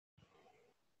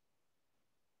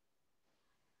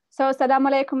So, Assalamu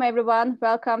alaikum, everyone.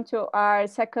 Welcome to our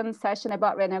second session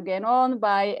about René Guénon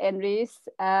by Enris.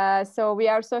 So, we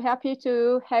are so happy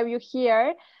to have you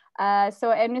here.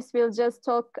 So, Enris will just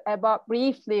talk about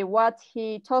briefly what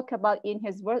he talked about in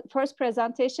his first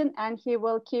presentation, and he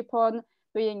will keep on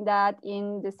doing that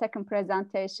in the second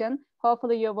presentation.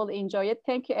 Hopefully, you will enjoy it.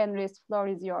 Thank you, Enris. Floor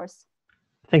is yours.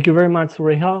 Thank you very much,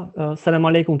 Reha.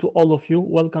 Assalamu alaikum to all of you.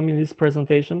 Welcome in this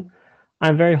presentation.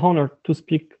 I'm very honored to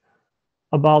speak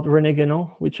about René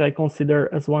Guénon, which I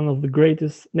consider as one of the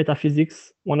greatest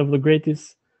metaphysics, one of the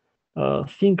greatest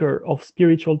thinker of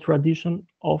spiritual tradition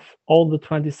of all the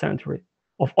 20th century,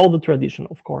 of all the tradition,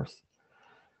 of course.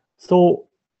 So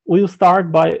we'll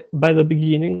start by the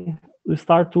beginning. We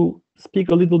start to speak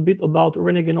a little bit about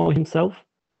René Guénon himself.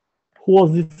 Who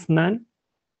was this man?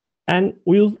 And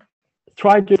we'll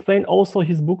try to explain also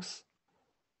his books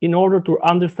in order to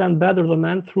understand better the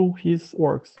man through his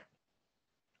works.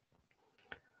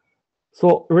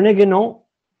 So René Guénon,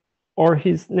 or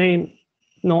his name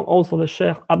known also as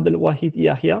Sheikh al-Wahid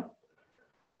Yahia,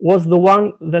 was the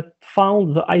one that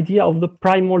found the idea of the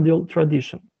primordial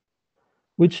tradition,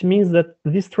 which means that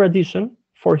this tradition,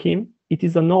 for him, it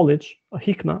is a knowledge, a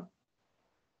hikmah,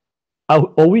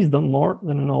 a wisdom more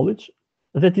than a knowledge,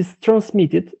 that is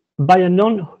transmitted by a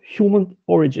non-human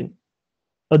origin,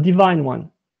 a divine one.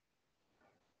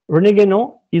 René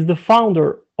Guénon is the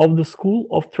founder of the school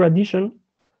of tradition,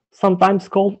 sometimes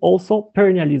called also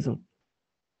perennialism.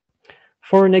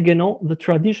 For René Guénon, the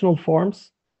traditional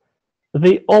forms,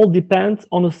 they all depend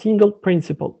on a single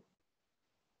principle,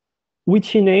 which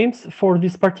he names for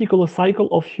this particular cycle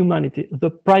of humanity, the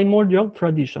primordial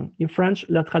tradition, in French,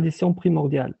 la tradition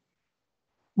primordiale,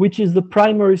 which is the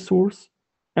primary source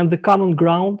and the common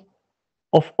ground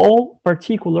of all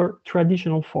particular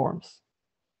traditional forms.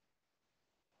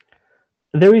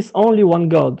 There is only one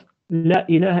God, la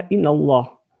ilaha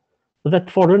illallah.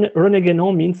 That for René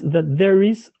Guénon means that there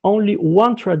is only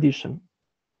one tradition,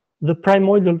 the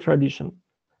primordial tradition,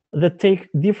 that takes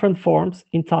different forms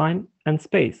in time and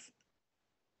space.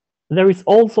 There is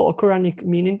also a Quranic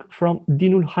meaning from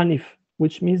Dinul Hanif,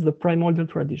 which means the primordial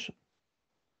tradition.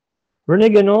 René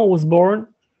Guénon was born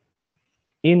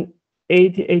in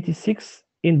 1886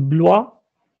 in Blois,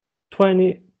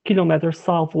 20 kilometers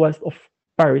southwest of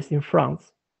Paris in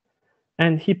France.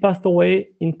 And he passed away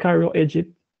in Cairo,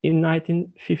 Egypt in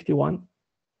 1951.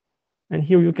 And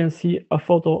here you can see a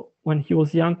photo when he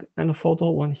was young and a photo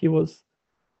when he was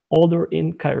older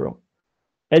in Cairo.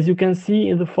 As you can see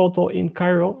in the photo in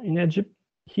Cairo, in Egypt,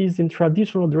 he's in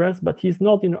traditional dress, but he's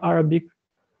not in Arabic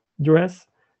dress,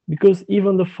 because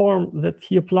even the form that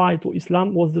he applied to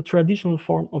Islam was the traditional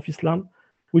form of Islam,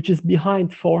 which is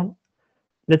behind form,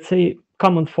 let's say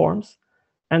common forms.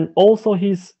 And also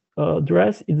his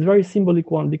dress is very symbolic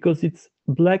one, because it's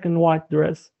black and white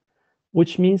dress,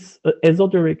 which means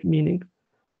esoteric meaning.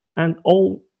 And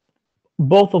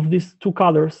both of these two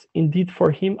colors, indeed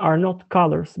for him, are not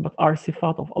colors, but are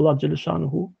sifat of Allah Jalla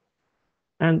Shanuhu.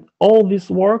 And all these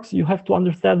works, you have to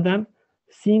understand them,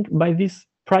 seeing by this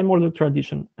primordial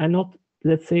tradition, and not,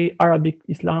 let's say, Arabic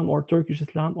Islam or Turkish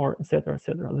Islam or etc.,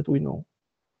 that we know.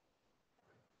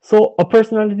 So a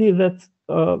personality that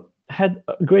had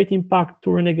a great impact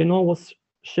to René Guénon was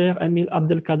Sheikh Emil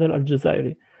Abdelkader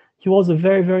al-Jazairi. He was a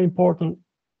very, very important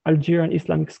Algerian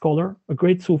Islamic scholar, a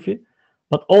great Sufi,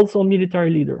 but also a military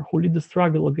leader who led the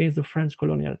struggle against the French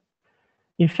colonial.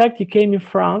 In fact, he came in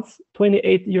France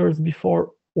 28 years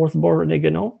before was born René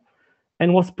Guénon,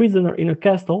 and was prisoner in a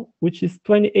castle, which is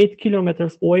 28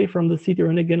 kilometers away from the city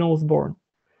René Guénon was born.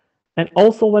 And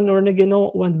also when René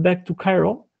Guénon went back to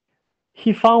Cairo,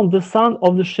 he found the son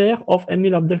of the Sheikh of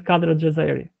Emil Abdelkader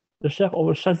al-Jazairi, the Sheikh of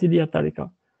Shaziliya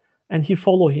Tariqa, and he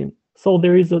followed him. So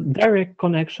there is a direct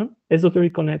connection,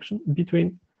 esoteric connection,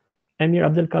 between Emir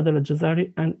Abdelkader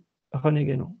al-Jazairi and René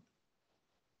Guénon.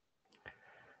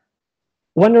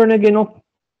 When René Guénon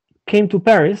came to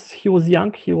Paris, he was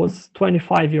young, he was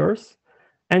 25 years,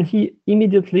 and he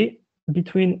immediately,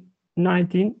 between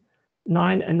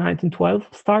 1909 and 1912,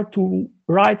 started to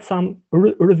write some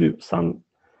review, some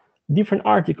different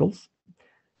articles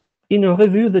in a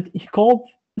review that he called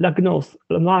La Gnose,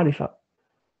 La Marifa.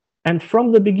 And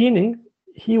from the beginning,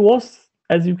 he was,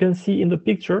 as you can see in the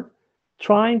picture,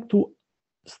 trying to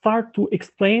start to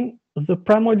explain the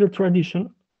primordial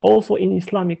tradition, also in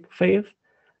Islamic faith,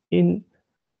 in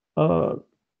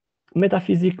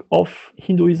metaphysics of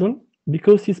Hinduism,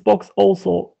 because he spoke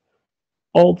also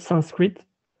Old Sanskrit.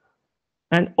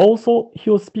 And also he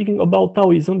was speaking about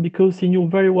Taoism because he knew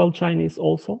very well Chinese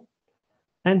also.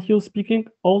 And he was speaking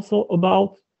also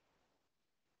about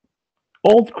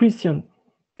Old Christian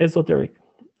esoteric.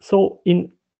 So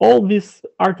in all these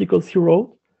articles he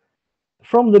wrote,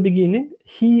 from the beginning,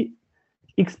 he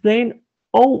explained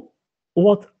all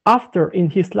what after in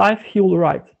his life he will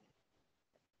write.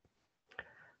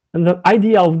 And the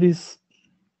idea of this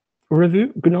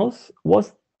review, Gnos,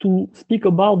 was to speak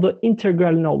about the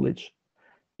integral knowledge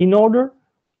in order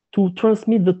to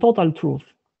transmit the total truth,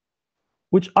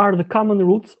 which are the common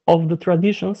roots of the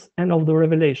traditions and of the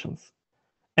revelations.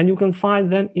 And you can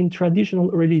find them in traditional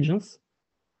religions,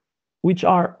 which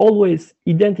are always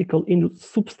identical in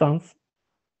substance,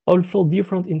 although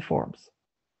different in forms.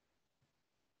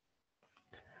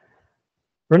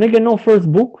 René Guénon's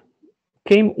first book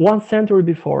came 1 century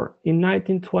before, in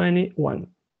 1921,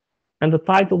 and the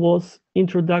title was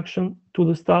Introduction to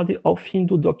the Study of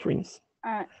Hindu Doctrines.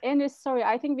 Enris, sorry,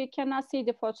 I think we cannot see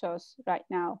the photos right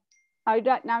now.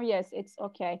 Right now, yes, it's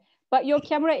okay. But your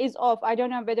camera is off. I don't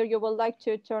know whether you would like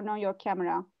to turn on your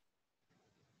camera.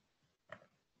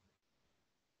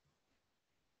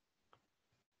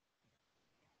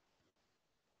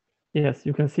 Yes,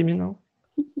 you can see me now?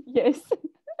 Yes.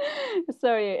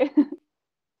 Sorry.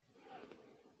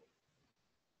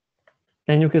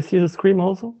 And you can see the screen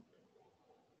also?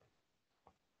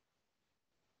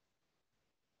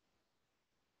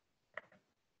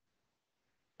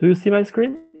 Do you see my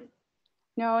screen?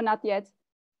 No, not yet.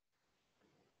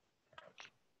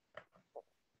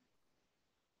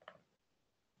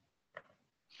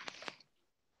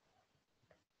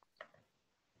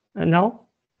 And now?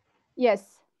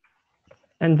 Yes.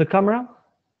 And the camera?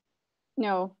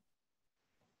 No.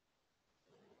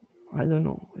 I don't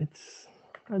know.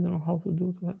 I don't know how to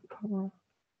do the camera.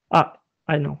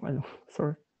 I know.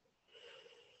 Sorry.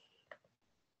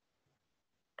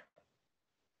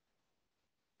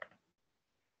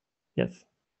 Yes.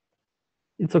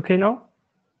 It's okay now?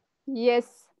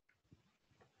 Yes.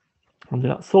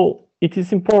 So it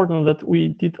is important that we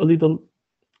did a little,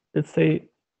 let's say,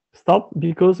 stop,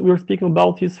 because we're speaking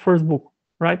about his first book,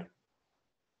 right?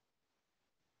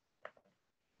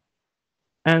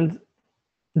 And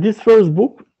this first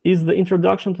book is the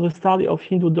introduction to the study of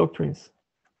Hindu doctrines.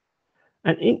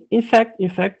 And in fact,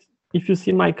 if you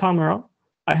see my camera,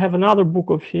 I have another book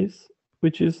of his,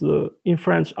 which is in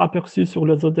French, Aperçu sur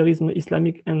l'ésotérisme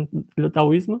islamique and le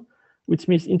taoïsme, which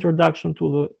means introduction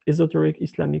to the esoteric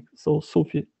Islamic, so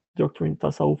Sufi doctrine,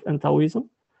 Tasawwuf, and Taoism.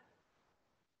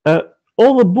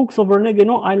 All the books of René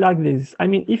Guénon, I like this. I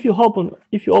mean, if you open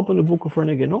a book of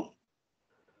René Guénon,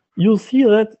 you'll see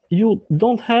that you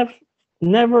don't have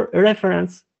never a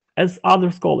reference as other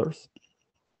scholars.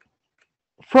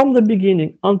 From the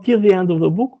beginning until the end of the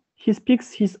book, he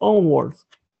speaks his own words.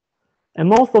 And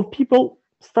most of people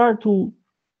start to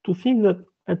think that,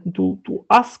 and to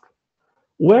ask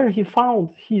where he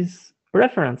found his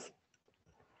reference.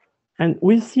 And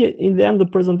we see in the end of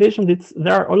the presentation that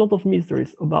there are a lot of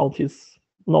mysteries about his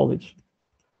knowledge.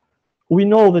 We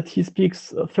know that he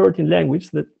speaks 13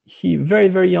 languages, that he, very,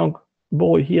 very young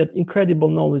boy, he had incredible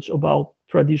knowledge about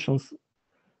traditions,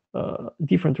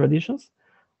 different traditions.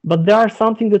 But there are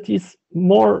something that is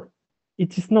more,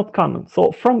 it is not common.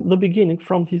 So from the beginning,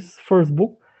 from his first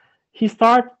book, he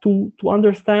started to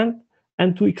understand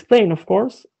and to explain, of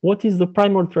course, what is the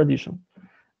primordial tradition.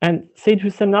 And Sayyid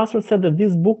Hussein Nasr said that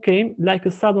this book came like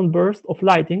a sudden burst of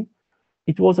lighting.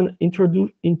 It was an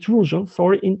intrusion,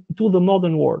 into the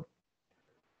modern world.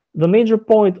 The major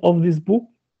point of this book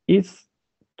is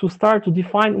to start to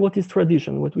define what is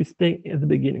tradition, what we say at the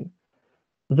beginning.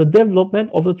 The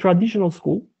development of the traditional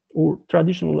school, or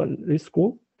traditionalist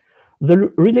school,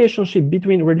 the relationship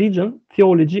between religion,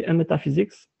 theology, and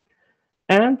metaphysics,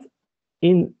 and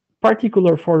in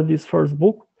particular for this first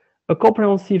book, a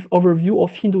comprehensive overview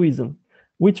of Hinduism,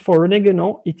 which for René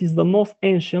Guénon, it is the most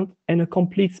ancient and a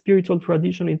complete spiritual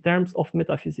tradition in terms of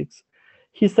metaphysics.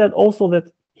 He said also that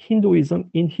Hinduism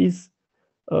in his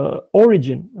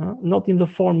origin, not in the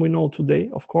form we know today,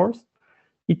 of course,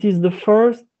 it is the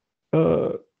first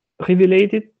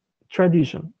revelated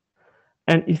tradition.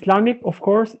 And Islamic, of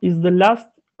course, is the last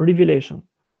revelation.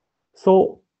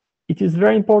 So it is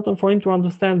very important for him to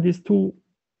understand these two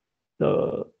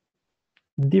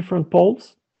different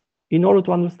poles in order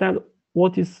to understand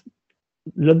what is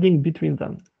the link between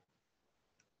them.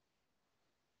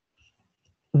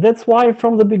 That's why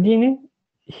from the beginning,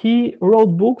 he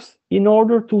wrote books in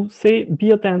order to say,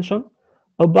 be attention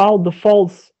about the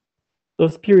false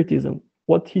spiritism.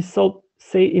 What he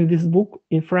say in this book,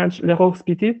 in French, l'erreur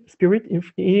spirit, in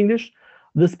English,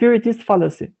 the spiritist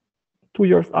fallacy, 2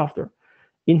 years after.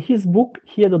 In his book,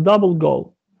 he had a double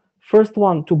goal. First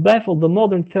one, to baffle the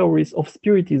modern theories of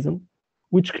spiritism,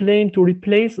 which claim to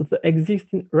replace the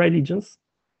existing religions.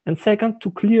 And second,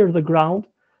 to clear the ground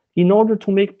in order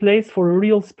to make place for a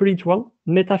real spiritual,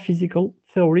 metaphysical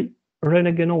theory,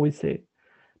 René Guénon will say.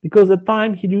 Because at the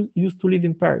time he used to live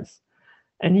in Paris,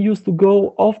 and he used to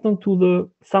go often to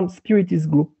some spiritist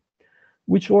group,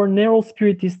 which were narrow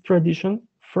spiritist tradition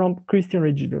from Christian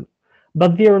religion,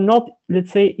 but they are not,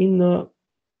 let's say, in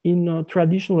a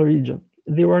traditional religion.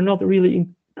 They were not really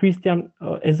in Christian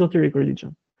esoteric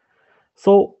religion.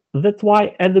 So that's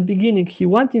why at the beginning he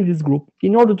went in this group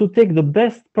in order to take the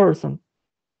best person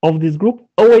of this group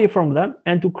away from them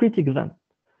and to critique them,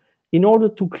 in order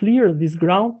to clear this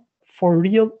ground for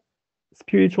real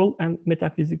spiritual and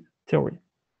metaphysical theory.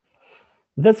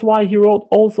 That's why he wrote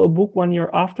also a book 1 year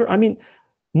after. I mean,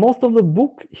 most of the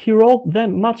book he wrote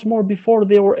them much more before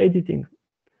they were editing.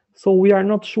 So we are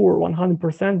not sure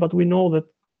 100%, but we know that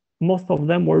most of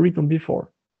them were written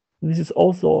before. This is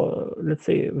also, let's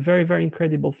say, a very, very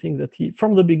incredible thing that he,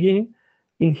 from the beginning,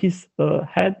 in his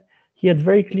head, he had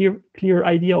very clear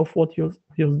idea of what he was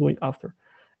doing after.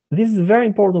 This is a very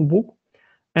important book.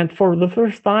 And for the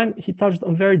first time, he touched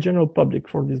on very general public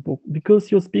for this book, because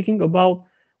he was speaking about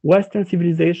Western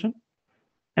civilization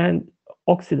and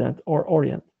Occident or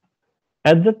Orient.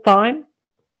 At that time,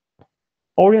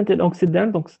 Orient and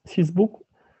Occident, his book,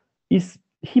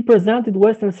 he presented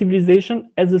Western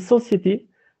civilization as a society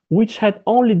which had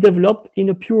only developed in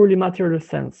a purely material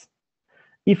sense.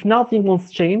 If nothing was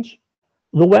changed,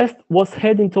 the West was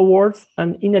heading towards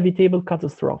an inevitable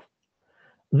catastrophe.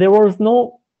 There was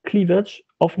no cleavage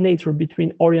of nature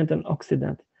between Orient and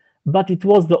Occident, but it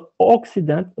was the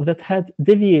Occident that had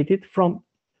deviated from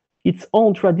its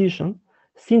own tradition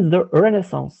since the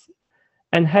Renaissance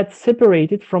and had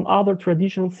separated from other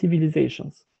traditional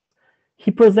civilizations.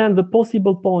 He presented the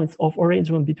possible points of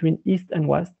arrangement between East and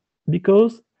West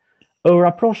because a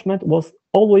rapprochement was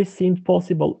always seemed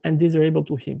possible and desirable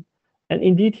to him. And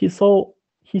indeed, he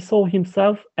saw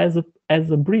himself as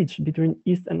a bridge between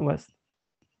East and West.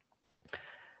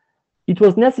 It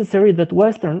was necessary that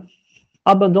Western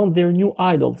abandon their new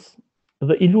idols,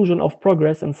 the illusion of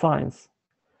progress and science.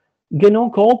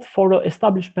 Guénon called for the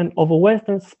establishment of a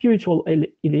Western spiritual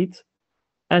elite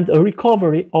and a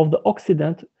recovery of the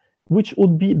Occident, which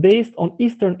would be based on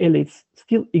Eastern elites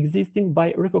still existing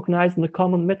by recognizing the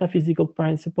common metaphysical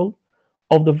principle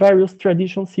of the various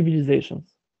traditional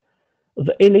civilizations.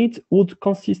 The elite would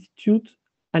constitute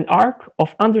an arc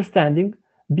of understanding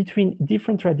between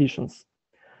different traditions.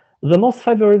 The most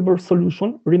favorable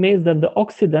solution remains that the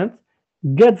Occident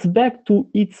gets back to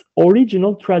its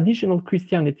original traditional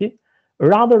Christianity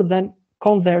rather than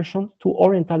conversion to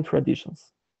Oriental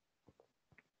traditions.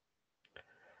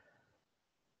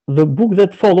 The book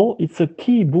that follows, it's a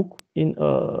key book in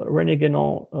René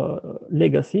Guénon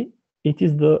legacy. It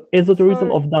is the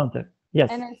Esoterism of Dante. Yes.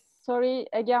 And sorry,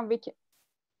 again,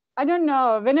 I don't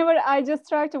know. Whenever I just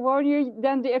try to warn you,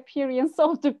 then the appearance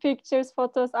of the pictures,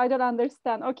 photos, I don't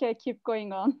understand. Okay, keep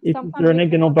going on. It's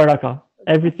René Guénon Baraka.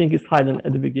 Everything is hidden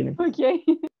at the beginning. Okay.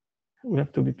 We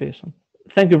have to be patient.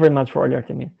 Thank you very much for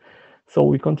alerting me. So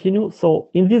we continue. So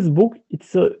in this book,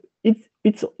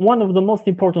 it's one of the most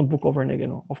important books of René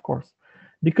Guénon, of course,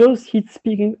 because he's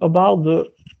speaking about the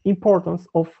importance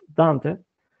of Dante,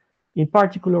 in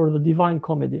particular the Divine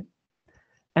Comedy.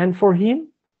 And for him,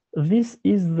 this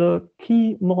is the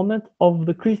key moment of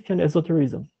the Christian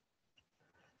esotericism.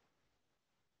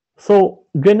 So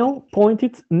Guénon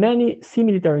pointed many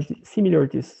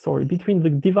similarities between the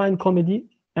Divine Comedy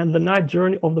and the night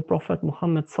journey of the Prophet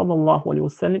Muhammad sallallahu alaihi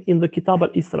wasallam in the Kitab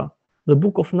al-Isra, the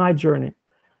book of night journey,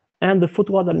 and the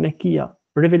Futuhat al-Makkiyah,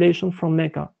 revelation from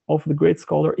Mecca of the great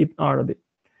scholar Ibn Arabi.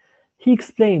 He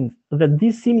explained that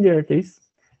these similarities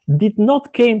did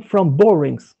not came from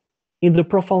borrowings in the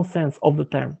profound sense of the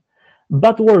term,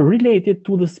 but were related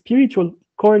to the spiritual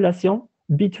correlation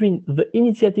between the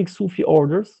initiatic Sufi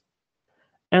orders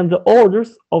and the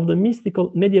orders of the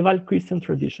mystical medieval Christian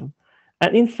tradition.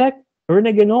 And in fact,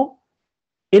 René Guénon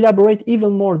elaborates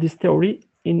even more this theory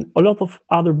in a lot of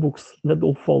other books that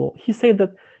will follow. He said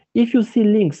that if you see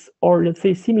links or, let's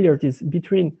say, similarities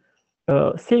between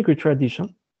sacred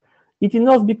tradition, it is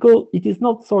not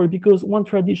because one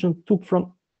tradition took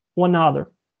from one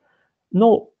other.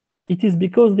 No, it is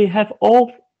because they have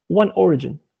all one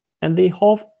origin, and they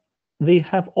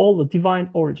have all the divine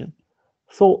origin.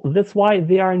 So that's why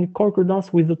they are in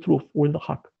concordance with the truth, with the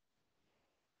haqq.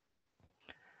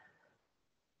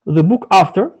 The book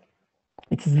after,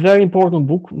 it's a very important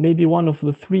book, maybe one of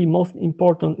the 3 most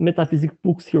important metaphysics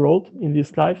books he wrote in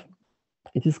this life.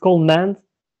 It is called Man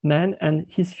and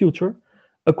His Future,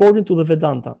 according to the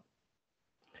Vedanta.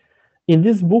 In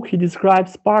this book, he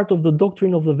describes part of the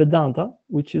doctrine of the Vedanta,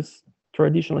 which is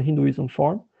traditional Hinduism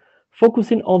form,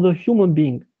 focusing on the human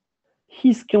being.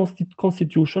 his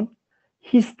constitution,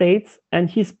 his states, and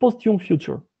his posthum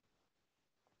future.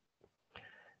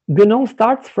 Guénon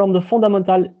starts from the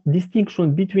fundamental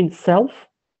distinction between self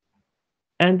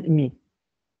and me.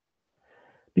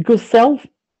 Because self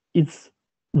is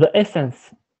the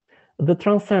essence, the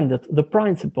transcendent, the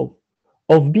principle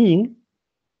of being,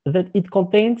 that it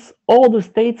contains all the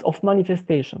states of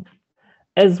manifestation,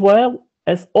 as well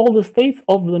as all the states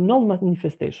of the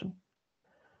non-manifestation.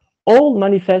 All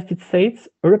manifested states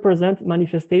represent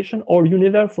manifestation or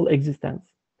universal existence,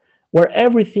 where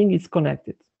everything is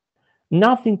connected.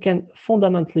 Nothing can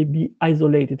fundamentally be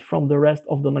isolated from the rest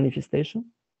of the manifestation,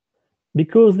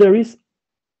 because there is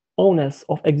oneness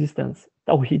of existence,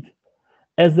 Tawhid,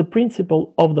 as the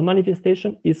principle of the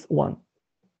manifestation is one.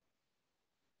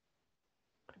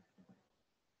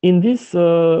 In this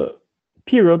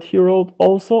period, he wrote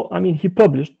also, he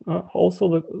published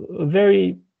also a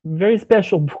very, very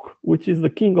special book, which is The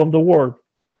King of the World.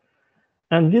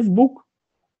 And this book,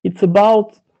 it's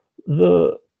about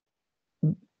the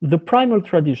primordial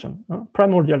tradition, la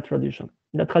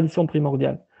tradition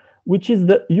primordiale, which is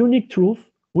the unique truth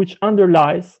which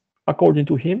underlies, according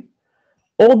to him,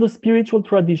 all the spiritual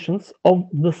traditions of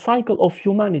the cycle of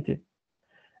humanity,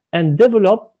 and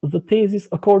develop the thesis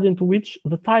according to which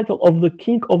the title of the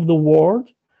King of the World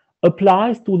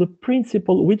applies to the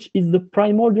principle which is the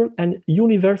primordial and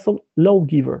universal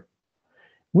lawgiver,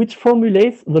 which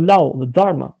formulates the law, the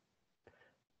Dharma,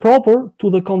 proper to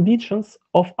the conditions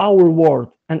of our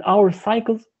world and our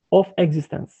cycles of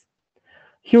existence.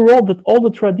 He wrote that all the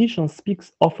tradition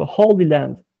speaks of a holy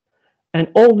land, and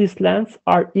all these lands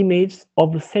are images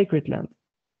of the sacred land.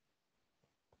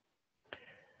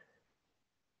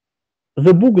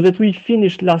 The book that we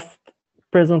finished last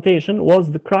presentation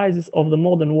was The Crisis of the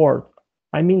Modern World.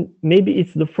 Maybe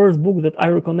it's the first book that I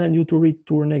recommend you to read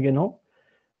to René Guénon.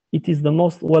 It is the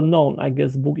most well-known, I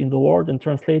guess, book in the world and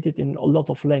translated in a lot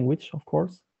of language, of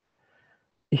course.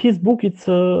 His book, it's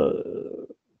a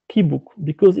key book,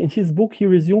 because in his book he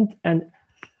resumed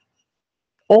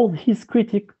all his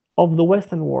critique of the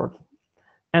Western world.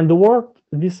 And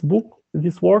this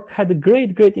work had a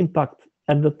great, great impact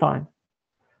at the time,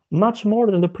 much more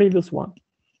than the previous one.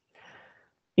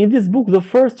 In this book, the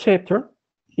first chapter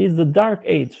is the Dark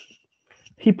Age.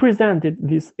 He presented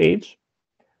this age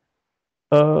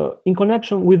in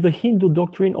connection with the Hindu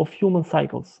doctrine of human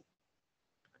cycles,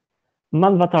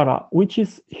 Manvatara, which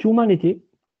is humanity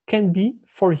can be,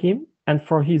 for him and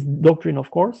for his doctrine,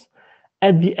 of course,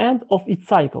 at the end of its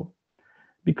cycle.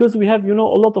 Because we have, a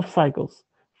lot of cycles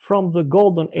from the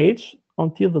Golden Age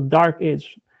until the Dark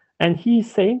Age. And he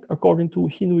is saying, according to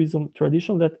Hinduism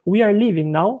tradition, that we are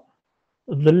living now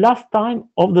the last time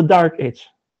of the Dark Age.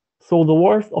 So the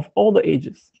worst of all the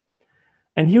ages.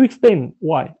 And he explained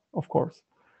why, of course.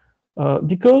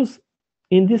 Because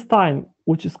in this time,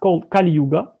 which is called Kali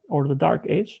Yuga, or the Dark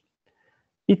Age,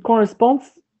 it corresponds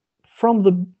from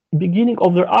the beginning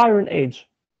of the Iron Age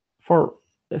for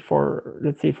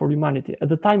let's say, for humanity, at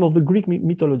the time of the Greek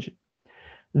mythology.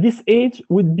 This age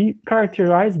would be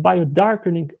characterized by a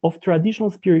darkening of traditional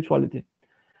spirituality.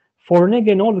 For René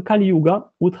Guénon, the Kali Yuga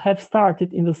would have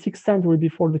started in the 6th century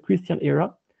before the Christian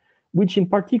era, which in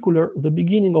particular, the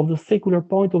beginning of the secular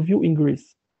point of view in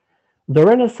Greece. The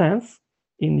Renaissance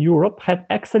in Europe had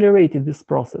accelerated this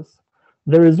process.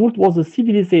 The result was a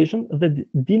civilization that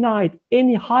denied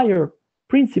any higher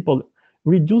principle,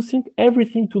 reducing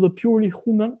everything to the purely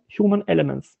human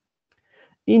elements.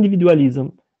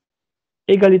 Individualism,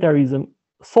 egalitarianism,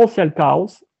 social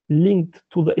chaos linked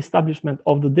to the establishment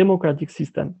of the democratic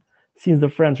system since the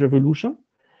French Revolution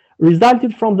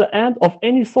resulted from the end of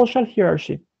any social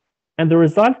hierarchy, and the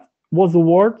result was a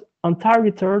world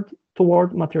entirely turned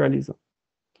toward materialism.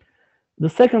 The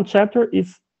second chapter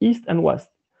is East and West.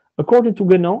 According to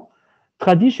Guénon,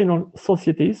 traditional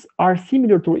societies are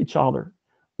similar to each other,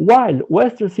 while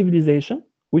Western civilization,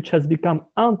 which has become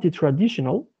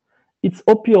anti-traditional, it's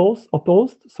opposed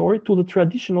to the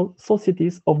traditional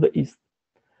societies of the East.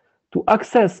 To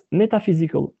access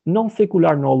metaphysical,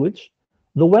 non-secular knowledge,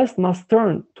 the West must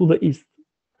turn to the East.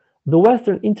 The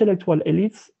Western intellectual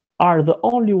elites are the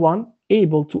only one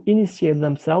able to initiate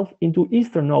themselves into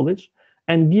Eastern knowledge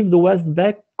and give the West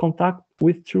back contact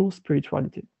with true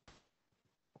spirituality.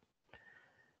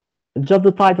 Just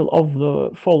the title of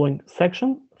the following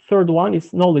section. Third one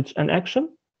is Knowledge and Action.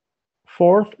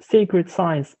 Fourth, Sacred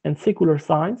Science and Secular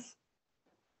Science.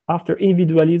 After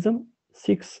Individualism.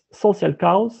 6, Social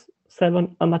Chaos.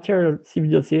 7, A Material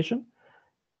Civilization.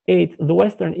 8, The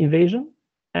Western Invasion.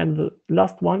 And the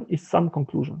last one is Some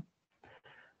Conclusion.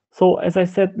 So as I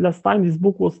said last time, this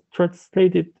book was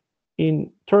translated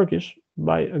in Turkish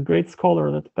by a great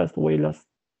scholar that passed away last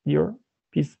year,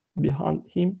 peace be on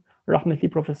him,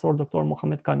 Rahmetli Professor Dr.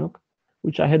 Mohammed Kanuk,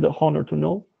 which I had the honor to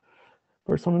know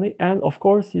personally. And of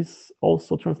course, it's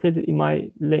also translated in my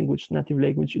language, native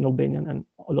language, in Albanian and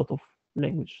a lot of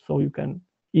language, so you can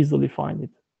easily find it.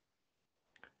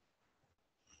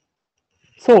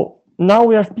 So now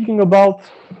we are speaking about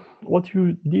what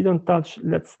you didn't touch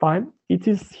last time. It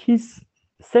is his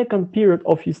second period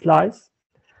of his life,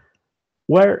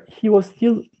 where he was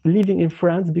still living in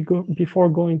France before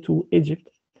going to Egypt.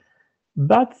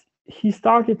 But he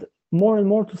started more and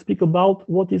more to speak about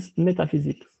what is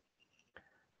metaphysics.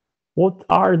 What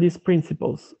are these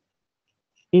principles?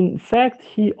 In fact,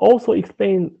 he also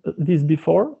explained this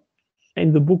before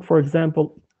in the book, for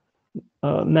example,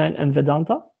 Man and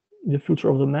Vedanta, The Future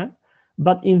of the Man.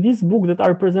 But in this book that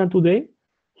I present today,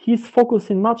 he's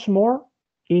focusing much more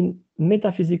in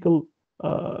metaphysical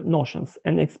notions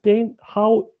and explain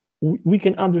how we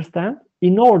can understand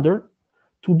in order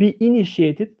to be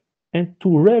initiated and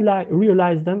to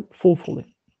realize them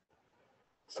fully.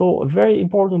 So a very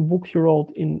important book he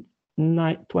wrote in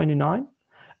 1929.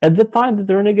 At the time that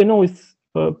René Guénon is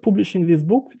publishing this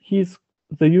book, he's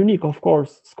the unique, of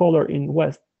course, scholar in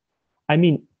West. I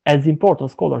mean, as important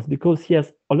scholars, because he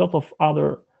has a lot of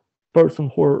other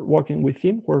persons who are working with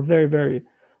him, who are very, very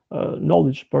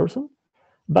knowledge person.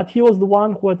 But he was the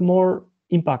one who had more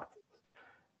impact.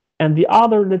 And the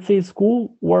other, let's say,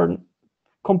 school were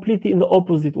completely in the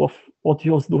opposite of what he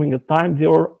was doing at the time. They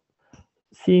were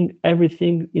seeing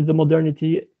everything in the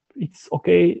modernity. It's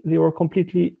okay. They were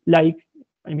completely like,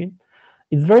 I mean,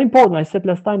 it's very important. I said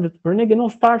last time that René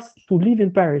Guénon starts to live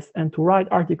in Paris and to write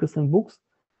articles and books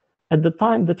at the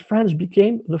time that France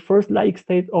became the first laic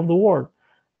state of the world.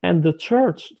 And the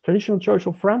church, traditional church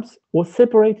of France, was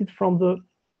separated from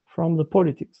the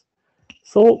politics.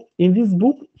 So in this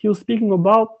book, he was speaking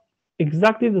about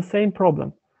exactly the same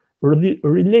problem,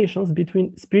 relations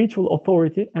between spiritual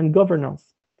authority and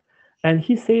governance. And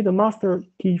he said the master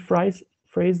key phrase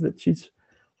that is,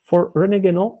 for René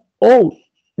Guénon, all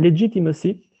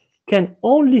legitimacy can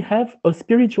only have a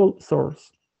spiritual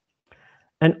source.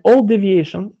 And all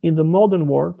deviation in the modern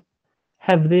world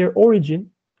have their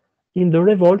origin in the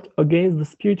revolt against the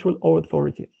spiritual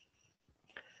authority.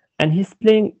 And he's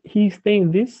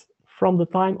saying this from the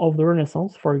time of the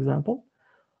Renaissance, for example.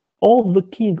 All the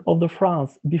king of the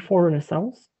France before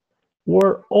Renaissance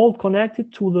were all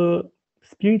connected to the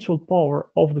spiritual power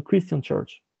of the Christian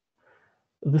church.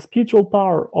 The spiritual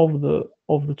power of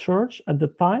the church at the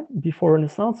time before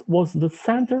Renaissance was the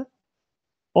center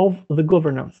of the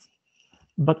governance.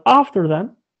 But after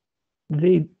them,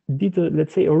 they did,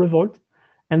 let's say, a revolt,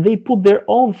 and they put their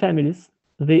own families,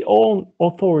 their own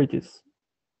authorities,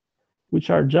 which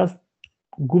are just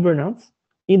governance,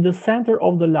 in the center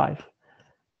of the life.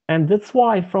 And that's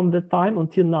why from that time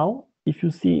until now, if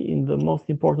you see in the most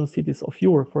important cities of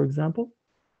Europe, for example,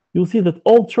 you'll see that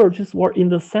all churches were in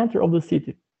the center of the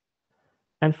city.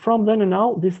 And from then and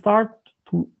now, they start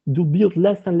to build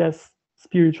less and less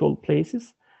spiritual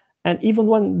places. And even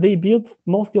when they built,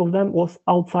 most of them was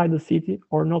outside the city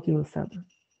or not in the center.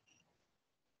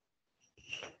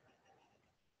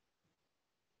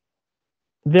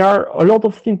 There are a lot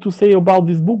of things to say about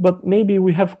this book, but maybe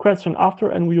we have question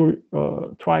after and we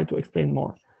will try to explain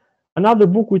more. Another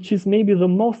book, which is maybe the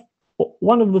most,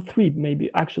 one of the three,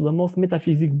 maybe actually the most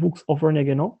metaphysic books of René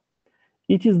Guénon,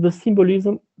 it is the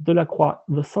Symbolisme de la Croix,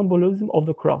 the symbolism of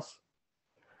the cross.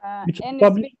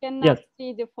 Enris, we cannot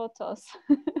see the photos.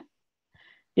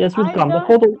 Yes, will come. The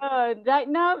photo. Right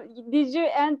now,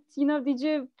 did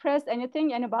you press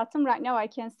anything, any button? Right now, I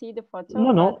can see the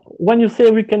photo. No. When you say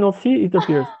we cannot see, it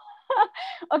appears.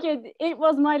 Okay, it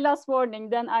was my last warning.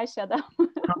 Then I shut up.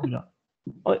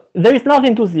 There is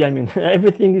nothing to see. I mean,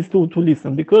 everything is to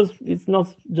listen because it's not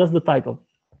just the title.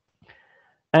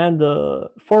 And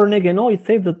for René Guénon, it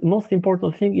says that the most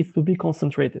important thing is to be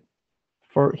concentrated.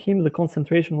 For him, the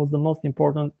concentration was the most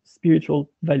important spiritual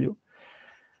value.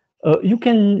 You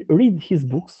can read his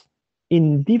books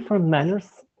in different manners.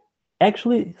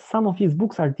 Actually, some of his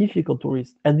books are difficult to read,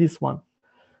 as this one.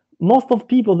 Most of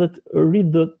people that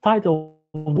read the title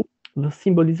of the book, The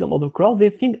Symbolism of the Cross, they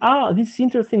think, this is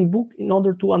interesting book in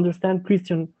order to understand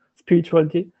Christian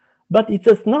spirituality. But it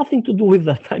has nothing to do with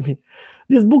that. I mean,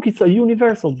 this book is a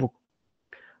universal book.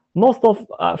 Most of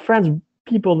French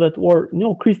people that were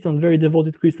Christian, very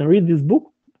devoted Christian, read this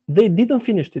book, they didn't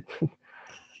finish it.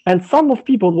 And some of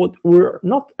people what were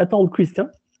not at all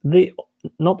Christian, they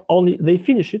not only they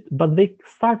finish it, but they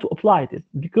start to apply it.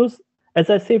 Because, as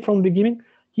I say from the beginning,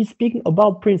 he's speaking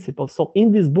about principles. So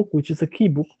in this book, which is a key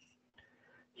book,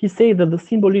 he says that the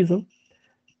symbolism,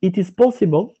 it is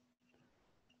possible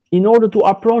in order to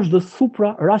approach the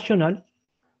supra-rational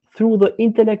through the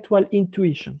intellectual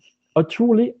intuition, a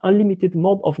truly unlimited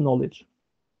mode of knowledge,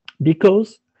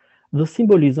 because the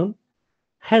symbolism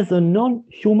has a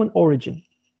non-human origin.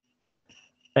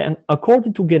 And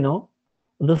according to Guénon,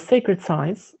 the sacred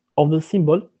science of the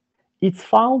symbol is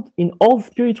found in all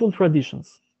spiritual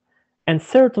traditions, and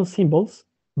certain symbols,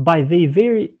 by their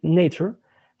very nature,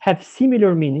 have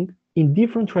similar meaning in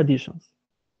different traditions.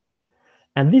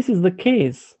 And this is the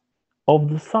case of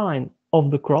the sign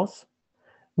of the cross,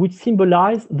 which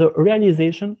symbolizes the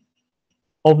realization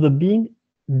of the being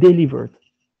delivered.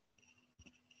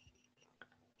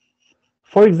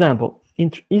 For example,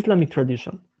 in Islamic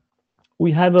tradition,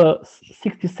 we have a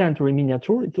 60th century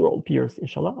miniature, it will appear,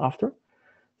 inshallah, after,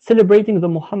 celebrating the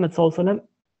Muhammad ﷺ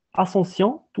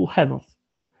ascension to heavens.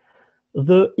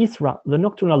 The Isra, the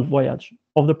nocturnal voyage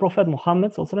of the Prophet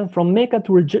Muhammad ﷺ from Mecca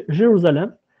to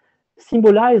Jerusalem,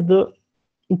 symbolized the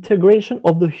integration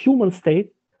of the human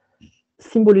state,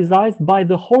 symbolized by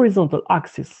the horizontal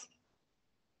axis.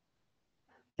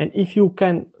 And if you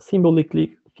can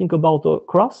symbolically think about a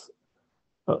cross,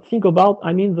 think about,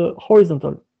 the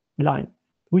horizontal line,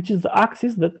 which is the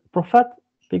axis that Prophet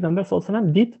Peygamber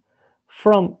ﷺ did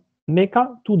from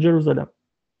Mecca to Jerusalem,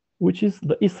 which is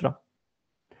the Isra,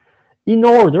 in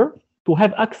order to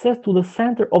have access to the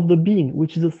center of the being,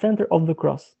 which is the center of the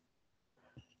cross.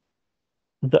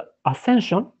 The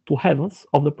ascension to heavens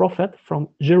of the Prophet from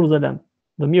Jerusalem,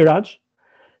 the Miraj,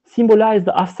 symbolized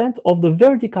the ascent of the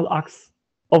vertical axis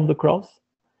of the cross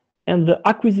and the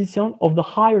acquisition of the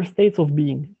higher states of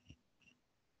being.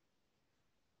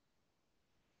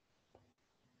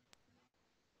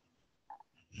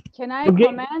 Can I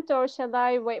comment, or shall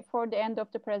I wait for the end of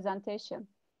the presentation?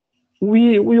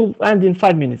 We will end in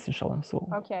 5 minutes, inshallah. So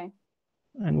okay.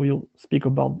 And we'll speak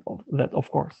about that,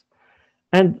 of course.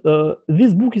 And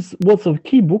this book was a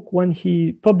key book when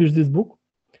he published this book,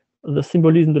 The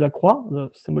Symbolisme de la Croix,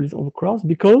 the symbolism of the cross,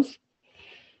 because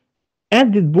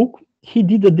at this book, he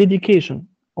did a dedication,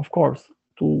 of course,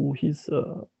 to his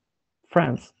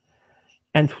friends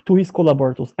and to his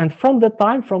collaborators. And from that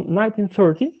time, from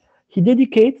 1930, he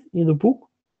dedicated in the book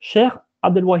Chaikh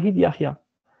al-Wahid Yahia.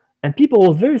 And people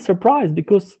were very surprised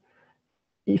because,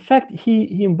 in fact,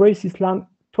 he embraced Islam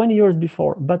 20 years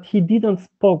before, but he didn't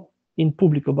speak in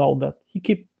public about that. He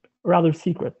kept rather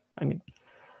secret,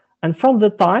 And from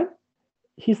that time,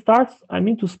 he starts,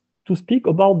 to speak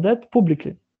about that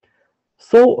publicly.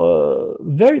 So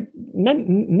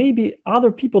maybe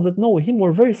other people that know him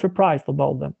were very surprised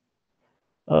about them.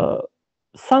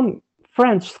 Some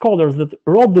French scholars that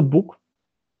wrote the book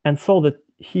and saw that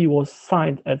he was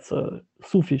signed as a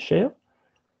Sufi sheikh,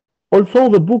 although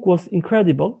the book was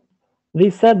incredible, they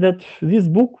said that this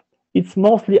book, it's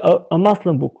mostly a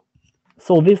Muslim book.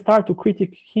 So they start to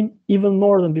critique him even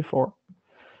more than before.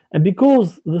 And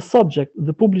because the subject,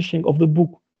 the publishing of the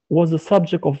book, was the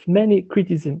subject of many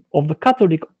criticism of the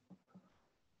Catholic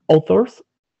authors,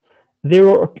 they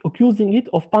were accusing it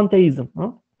of pantheism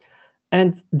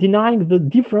and denying the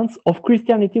difference of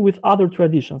Christianity with other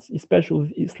traditions, especially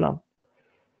with Islam.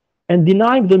 And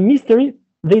denying the mystery,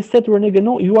 they said to René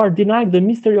Guénon, you are denying the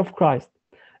mystery of Christ.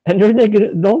 And René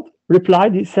Guénon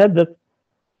replied, he said that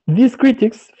these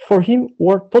critics for him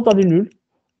were totally null,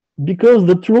 because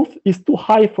the truth is too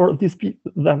high for these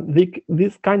people.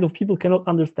 This kind of people cannot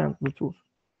understand the truth.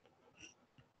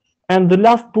 And the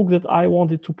last book that I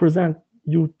wanted to present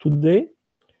you today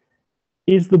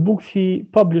is the book he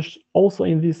published also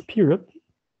in this period,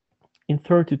 in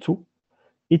 1932.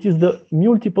 It is The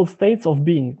Multiple States of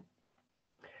Being.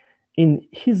 In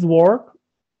this work,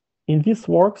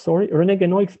 René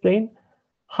Guénon explained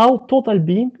how total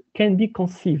being can be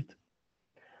conceived.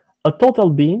 A total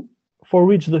being for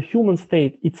which the human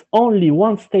state is only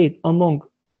one state among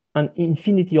an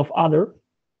infinity of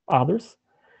others,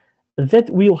 that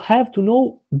we'll have to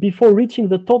know before reaching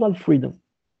the total freedom.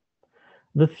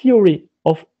 The theory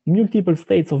of multiple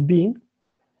states of being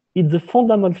is the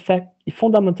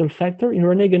fundamental factor in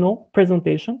René Guénon's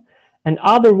presentation, and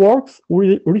other works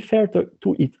will refer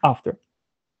to it after.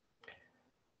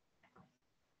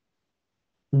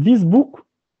 This book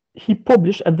he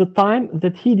published at the time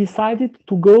that he decided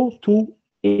to go to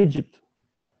Egypt.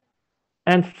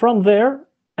 And from there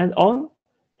and on,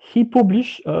 he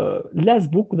published less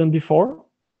book than before.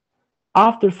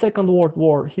 After Second World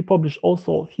War, he published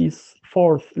also his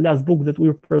fourth last book that we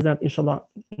will present, inshallah,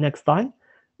 next time,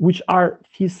 which are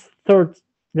his third,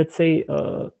 let's say,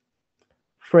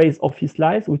 phrase of his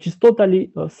life, which is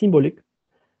totally symbolic,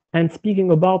 and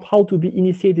speaking about how to be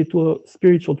initiated to a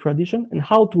spiritual tradition and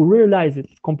how to realize it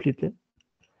completely.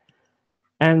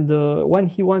 And when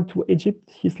he went to Egypt,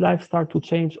 his life started to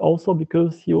change also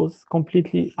because he was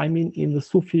completely, I mean, in the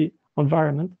Sufi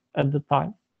environment at the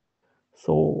time.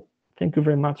 So thank you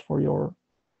very much for your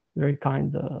very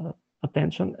kind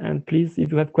attention. And please,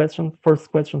 if you have questions, first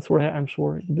question, Surya, I'm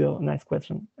sure it will be a nice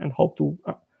question and hope to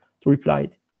reply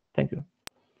it. Thank you.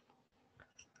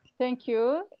 Thank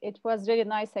you. It was really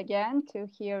nice again to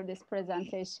hear this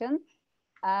presentation.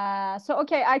 So,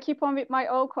 okay, I keep on with my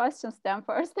own questions then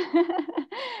first.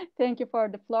 Thank you for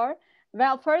the floor.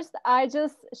 Well, first, I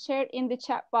just shared in the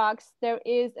chat box, there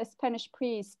is a Spanish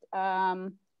priest,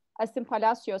 Asim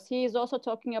Palacios. He is also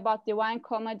talking about Divine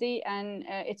Comedy and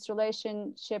its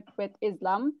relationship with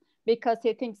Islam, because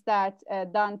he thinks that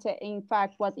Dante, in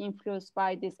fact, was influenced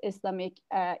by this Islamic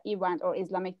event or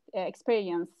Islamic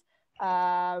experience,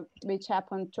 which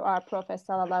happened to our Prophet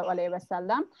Sallallahu Alaihi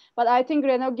Wasallam. But I think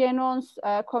René Guénon's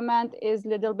comment is a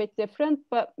little bit different,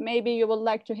 but maybe you would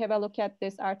like to have a look at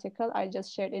this article I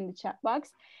just shared in the chat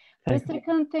box. The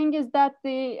second thing is that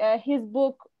his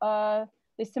book,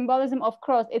 The Symbolism of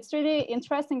Cross, it's really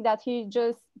interesting that he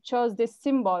just chose this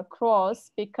symbol,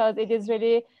 cross, because it is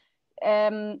really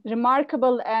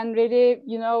remarkable and really,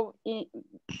 you know,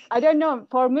 I don't know,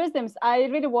 for Muslims, I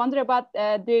really wonder about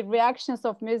the reactions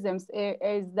of Muslims.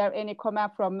 Is there any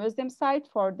comment from Muslim side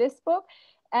for this book?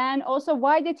 And also,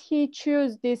 why did he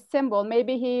choose this symbol?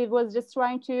 Maybe he was just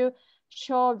trying to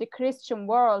show the Christian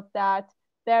world that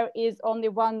there is only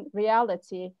one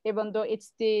reality, even though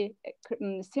it's the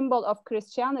symbol of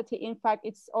Christianity. In fact,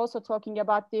 it's also talking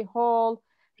about the whole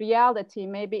reality.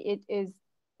 Maybe it is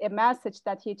a message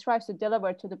that he tries to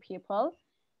deliver to the people.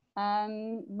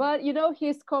 But, you know,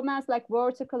 his comments like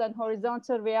vertical and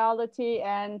horizontal reality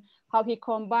and how he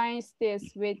combines this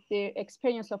with the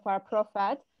experience of our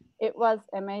prophet, it was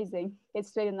amazing.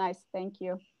 It's really nice. Thank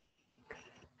you.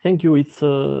 Thank you. It's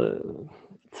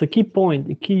a key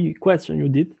point, a key question you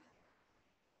did.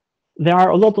 There are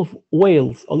a lot of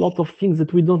whales, a lot of things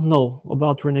that we don't know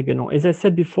about René Guénon. As I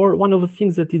said before, one of the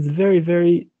things that is very,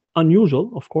 very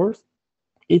unusual, of course,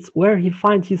 it's where he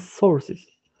finds his sources.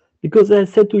 Because as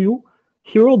I said to you,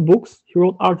 he wrote books, he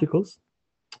wrote articles,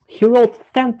 he wrote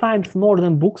 10 times more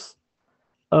than books,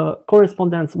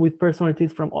 correspondence with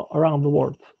personalities from around the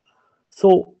world.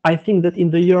 So I think that in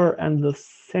the year and the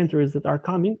centuries that are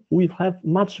coming, we'll have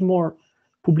much more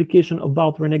publication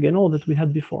about René Guénon that we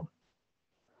had before.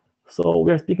 So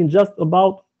we are speaking just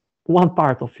about one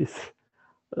part of his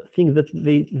thing that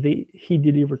he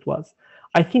delivered to us.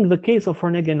 I think the case of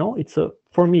René Guénon,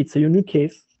 for me, it's a unique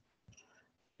case.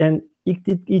 And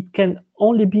it can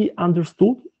only be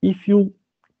understood if you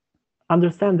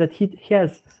understand that he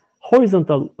has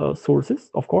horizontal sources.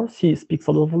 Of course, he speaks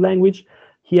a lot of language.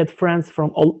 He had friends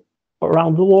from all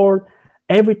around the world.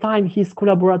 Every time his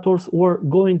collaborators were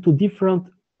going to different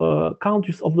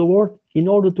countries of the world in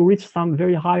order to reach some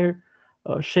very higher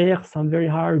sheikh, some very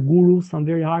higher guru, some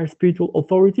very higher spiritual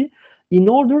authority, in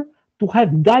order to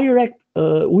have direct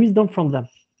wisdom from them.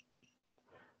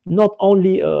 Not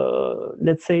only,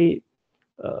 let's say,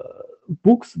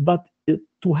 books, but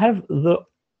to have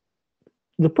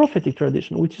the prophetic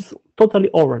tradition, which is totally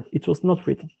oral. It was not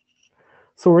written.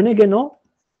 So René Guénon,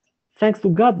 thanks to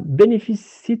God,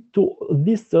 benefited to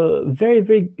this very,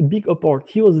 very big apport.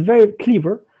 He was very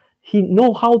clever. He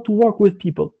knew how to work with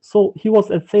people. So he was,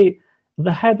 let's say,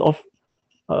 the head of,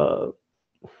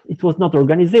 it was not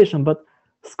organization, but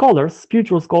scholars,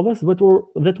 spiritual scholars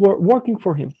that were working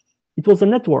for him. It was a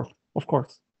network, of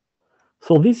course.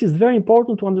 So this is very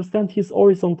important to understand his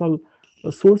horizontal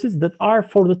sources that are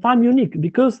for the time unique,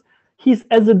 because he's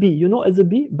as a bee, you know, as a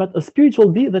bee, but a spiritual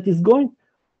bee that is going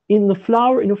in a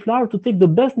flower to take the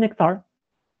best nectar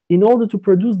in order to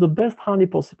produce the best honey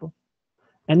possible.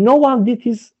 And no one did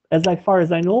this, as far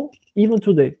as I know, even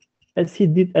today, as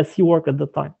he worked at the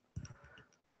time.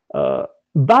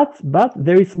 But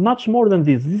there is much more than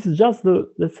this. This is just the,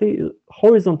 let's say,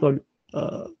 horizontal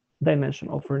dimension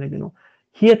of René Guénon.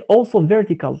 He had also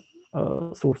vertical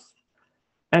source.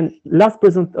 And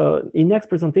in next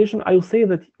presentation, I will say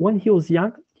that when he was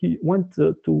young, he went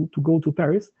to go to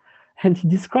Paris, and he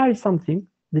described something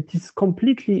that is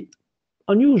completely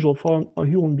unusual for a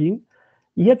human being.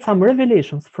 He had some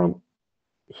revelations from,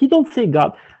 he don't say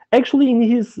God. Actually, in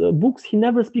his books, he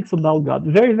never speaks about God.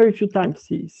 Very, very few times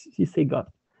he say God,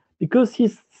 because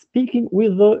he's speaking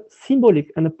with the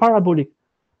symbolic and the parabolic,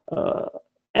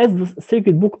 as the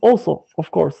sacred book also,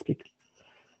 of course, speaks.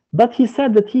 But he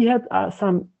said that he had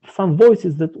some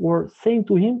voices that were saying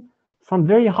to him some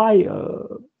very high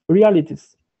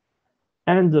realities.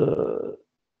 And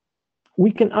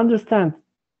we can understand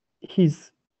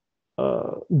his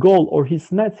goal or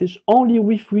his message only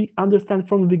if we understand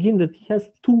from the beginning that he has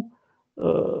two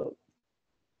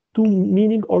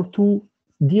meaning or to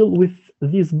deal with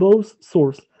these both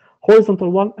source, horizontal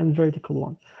one and vertical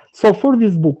one. So for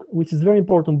this book, which is very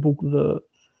important book,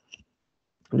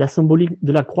 La symbolique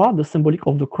de la croix, the symbolic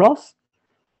of the cross,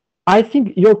 I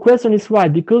think your question is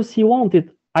right, because he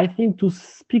wanted, I think, to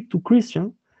speak to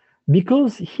Christian,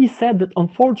 because he said that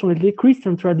unfortunately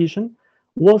Christian tradition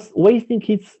was wasting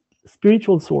its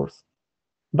spiritual source,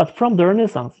 but from the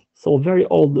Renaissance, so very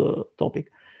old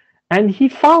topic. And he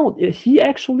found, he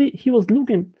was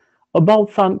looking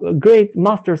about some great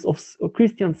masters of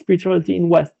Christian spirituality in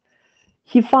West.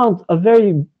 He found a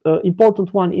very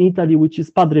important one in Italy, which is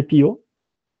Padre Pio,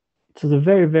 which is a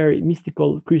very, very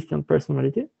mystical Christian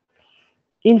personality.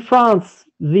 In France,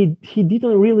 he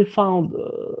didn't really found,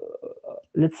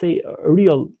 let's say, a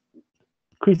real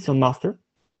Christian master.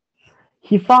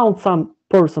 He found some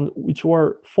person which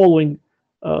were following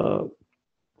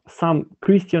some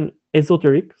Christian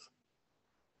esoterics,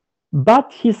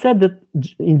 but he said that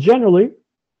in general,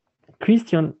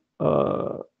 Christian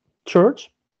church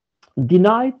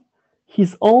denied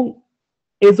his own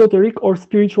esoteric or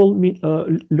spiritual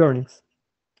learnings.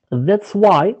 That's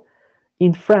why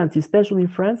in France, especially in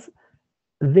France,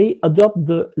 they adopt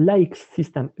the laic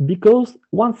system, because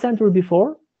 1 century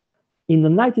before, in the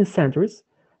 19th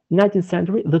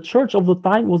century, the church of the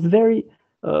time was very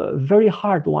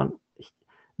hard one.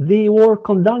 They were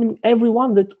condemning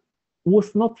everyone that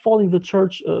was not following the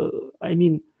church,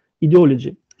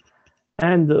 ideology.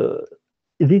 And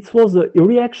this was a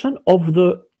reaction of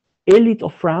the elite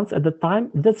of France at the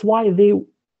time. That's why they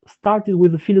started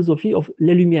with the philosophy of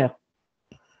Les Lumières.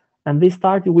 And they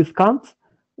started with Kant,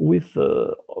 with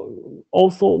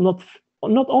also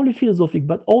not only philosophic,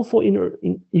 but also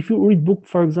in if you read book,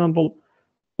 for example,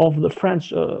 of the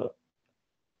French author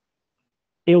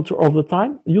of the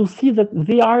time, you see that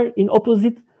they are in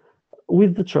opposite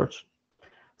with the church.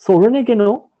 So René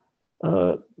Guénon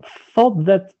thought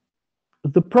that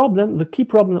the key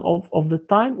problem of the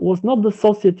time was not the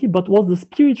society, but was the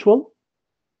spiritual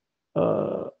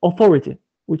authority,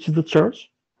 which is the church,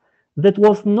 that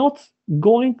was not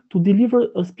going to deliver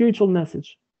a spiritual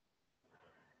message.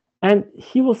 And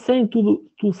he was saying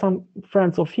to some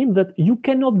friends of him that you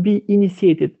cannot be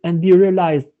initiated and be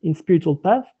realized in spiritual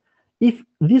path if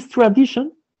this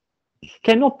tradition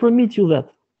cannot permit you that.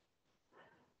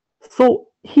 So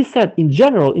he said, in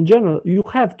general, you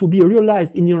have to be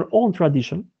realized in your own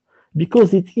tradition,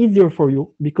 because it's easier for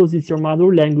you, because it's your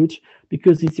mother language,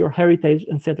 because it's your heritage,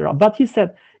 etc. But he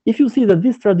said, if you see that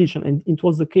this tradition, and it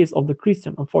was the case of the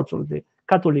Christian, unfortunately,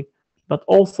 Catholic, but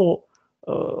also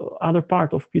other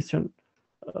part of Christian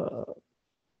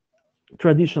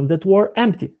tradition that were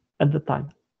empty at the time,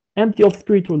 empty of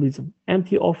spiritualism,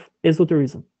 empty of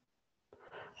esotericism.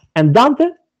 And Dante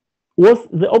was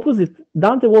the opposite.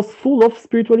 Dante was full of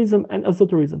spiritualism and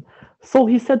esotericism. So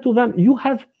he said to them, you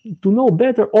have to know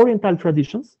better Oriental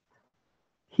traditions,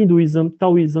 Hinduism,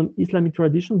 Taoism, Islamic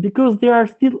tradition, because they are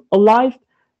still alive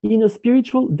in a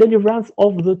spiritual deliverance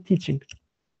of the teaching.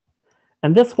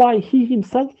 And that's why he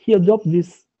himself, he adopted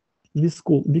this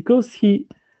school, because he,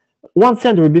 1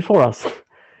 century before us,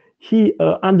 he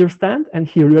understand and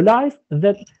he realized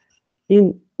that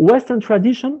in Western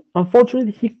tradition,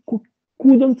 unfortunately, he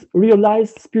couldn't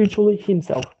realize spiritually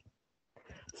himself.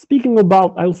 Speaking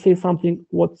about, I will say something,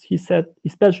 what he said,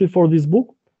 especially for this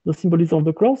book, The Symbolism of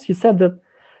the Cross, he said that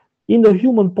in the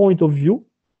human point of view,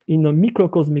 in a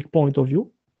microcosmic point of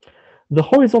view, the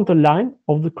horizontal line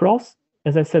of the cross,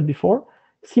 as I said before,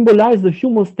 symbolizes the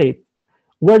human state,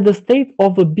 where the state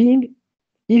of a being,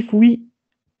 if we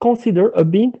consider a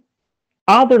being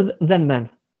other than man.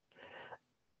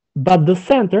 But the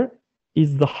center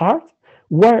is the heart,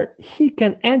 where he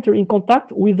can enter in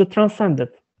contact with the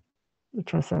transcendent.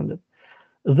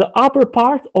 The upper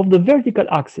part of the vertical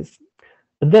axis,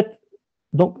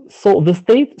 so the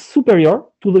state superior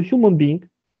to the human being,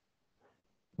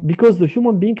 because the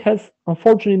human being has,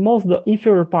 unfortunately, most the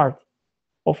inferior part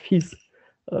of his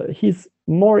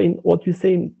more in what we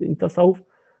say in Tasawwuf,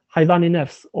 Hayvani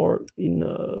Nefs, or in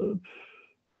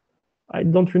I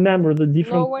don't remember the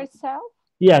different lower self.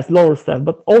 Yes, lower self,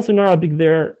 but also in Arabic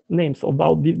there are names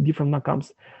about different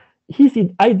makams. His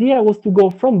idea was to go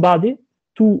from body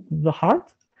to the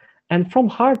heart, and from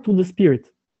heart to the spirit.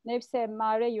 Nefse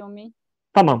emmare yumi.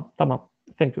 Tamam.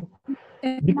 Thank you.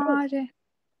 Emare.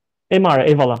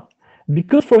 Evala.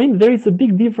 Because for him there is a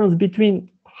big difference between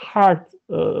heart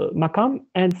makam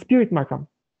and spirit makam.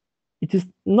 It is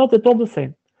not at all the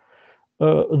same.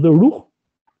 The ruh,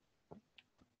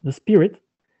 the spirit,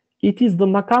 it is the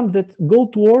makam that go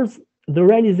towards the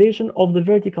realization of the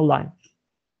vertical line.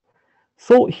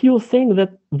 So he was saying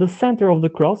that the center of the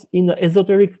cross, in the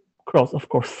esoteric cross, of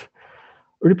course,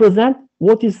 represent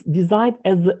what is designed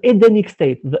as the Edenic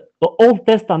state, the Old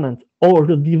Testament, or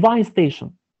the divine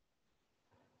station,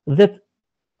 that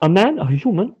a man, a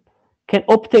human, can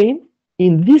obtain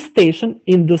in this station,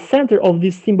 in the center of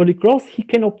this symbolic cross, he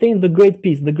can obtain the great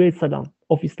peace, the great salam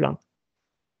of Islam.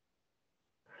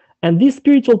 And this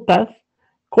spiritual path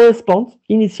corresponds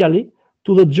initially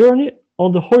to the journey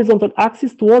on the horizontal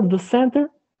axis toward the center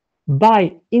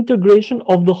by integration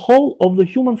of the whole of the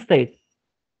human state.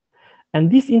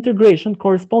 And this integration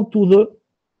corresponds to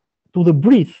the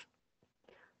breath,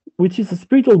 which is a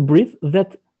spiritual breath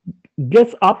that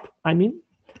gets up,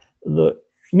 the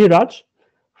mirage,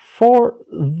 for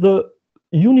the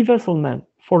universal man,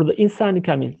 for the Insan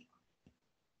Kamil.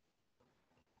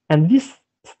 And this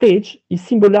stage is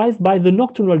symbolized by the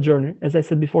nocturnal journey, as I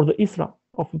said before, the Isra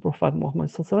of the Prophet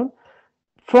Muhammad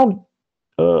from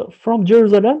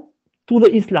Jerusalem to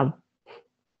the Islam,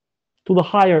 to the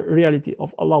higher reality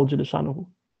of Allah Jalla Shanuhu.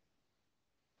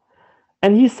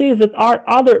 And he says that are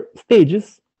other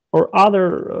stages or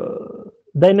other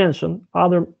dimension,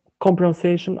 other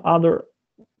compensation, other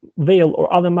veil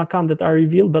or other makam that are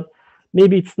revealed, but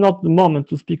maybe it's not the moment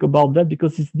to speak about that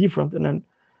because it's different. And then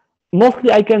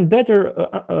mostly I can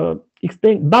better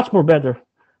explain much more better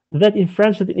that in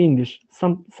French than in English.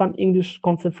 Some English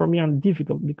concepts for me are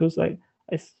difficult because I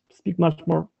speak much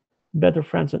more better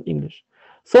French than English.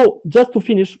 So just to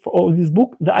finish for all this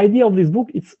book, the idea of this book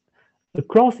is the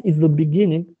cross is the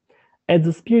beginning at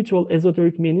the spiritual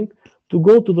esoteric meaning to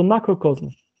go to the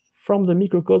macrocosm, from the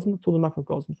microcosm to the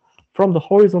macrocosm, from the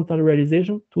horizontal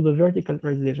realization to the vertical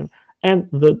realization. And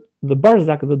the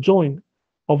barzak, the join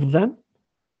of them,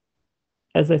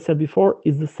 as I said before,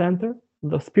 is the center,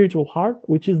 the spiritual heart,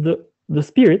 which is the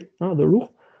spirit, the ruh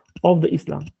of the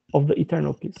Islam, of the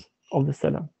eternal peace, of the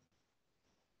salam.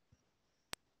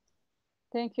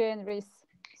 Thank you, Enris.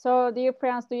 So, dear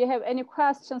friends, do you have any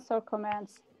questions or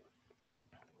comments?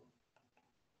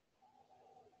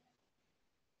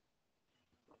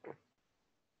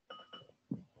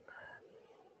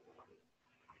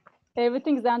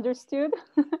 Everything's understood.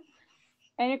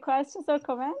 Any questions or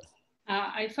comments?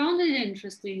 I found it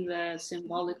interesting, the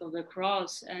symbolic of the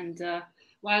cross, and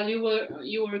while you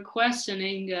were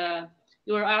questioning,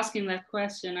 you were asking that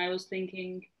question, I was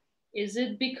thinking, is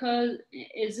it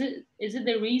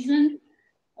the reason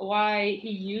why he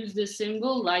used the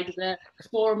symbol, like the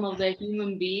form of the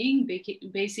human being?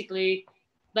 Basically,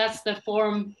 that's the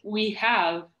form we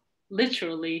have,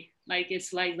 literally, like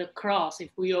it's like the cross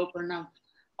if we open up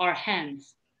our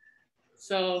hands.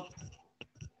 So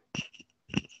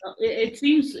it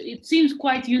seems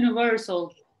quite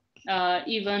universal,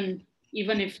 even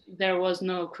if there was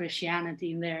no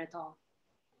Christianity in there at all.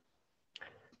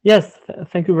 Yes,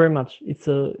 thank you very much. It's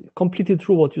completely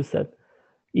true what you said.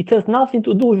 It has nothing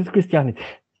to do with Christianity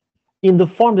in the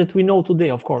form that we know today,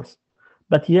 of course,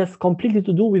 but it has completely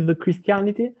to do with the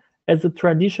Christianity as a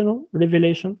traditional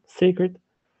revelation, sacred,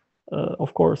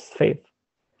 of course, faith.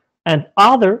 And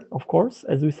other, of course,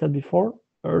 as we said before,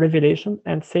 revelation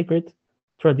and sacred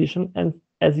tradition, and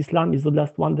as Islam is the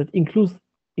last one that include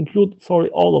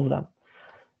all of them.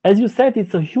 As you said,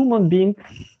 it's a human being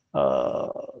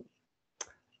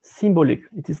symbolic.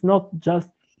 It is not just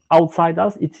outside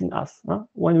us, it's in us.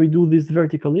 When we do this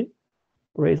vertically,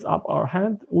 raise up our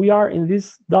hand, we are in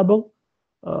this double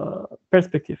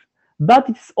perspective. But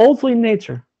it's also in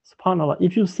nature, subhanAllah.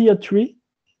 If you see a tree,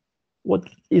 what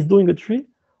is doing a tree?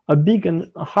 A big and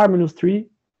a harmonious tree,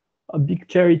 a big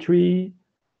cherry tree,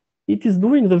 it is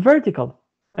doing the vertical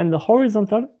and the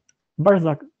horizontal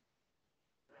barzak.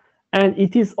 And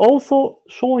it is also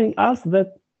showing us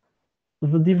that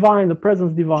the divine, the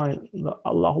presence divine, the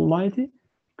Allah Almighty,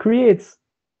 creates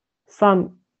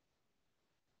some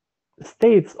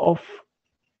states of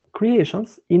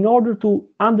creations in order to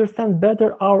understand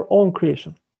better our own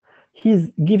creation.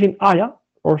 He's giving ayah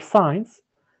or signs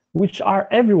which are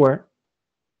everywhere.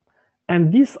 And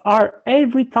these are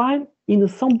every time in a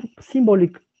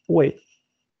symbolic way.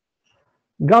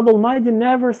 God Almighty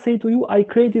never say to you, I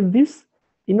created this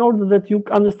in order that you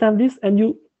understand this and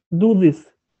you do this.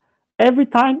 Every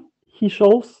time he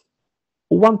shows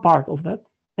one part of that,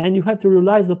 and you have to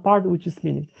realize the part which is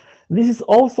meaning. This is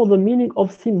also the meaning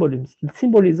of symbolism.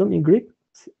 Symbolism in Greek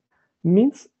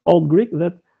means, Old Greek,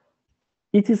 that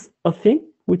it is a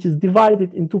thing which is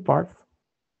divided in two parts.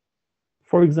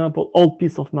 For example, old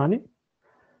piece of money.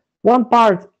 One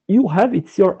part you have,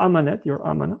 it's your amanet, your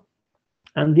amana,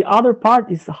 and the other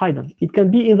part is hidden. It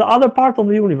can be in the other part of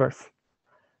the universe.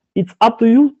 It's up to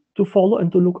you to follow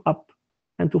and to look up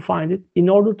and to find it in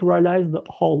order to realize the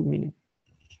whole meaning.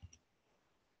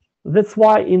 That's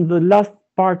why in the last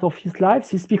part of his life,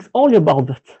 he speaks only about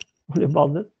that,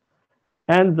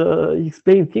 and he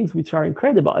explains things which are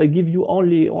incredible. I give you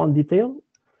only one detail.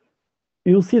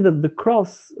 You'll see that the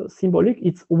cross symbolic,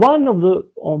 it's one of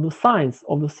the signs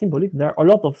of the symbolic. There are a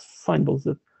lot of symbols.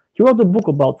 He wrote a book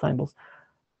about symbols.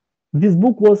 This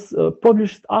book was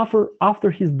published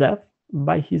after his death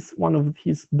by one of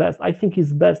his best, I think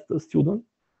his best student,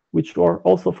 which were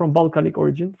also from Balkanic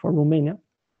origin, from Romania,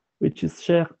 which is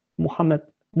Sheikh Mohammed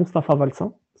Mustafa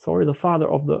Valsan, sorry, the father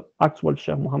of the actual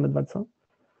Sheikh Mohammed Valsan.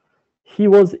 He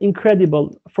was incredible.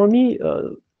 For me,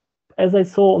 as I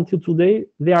saw until today,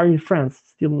 they are in France,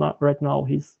 still not right now,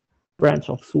 his branch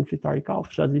of Sufi Tariqa, of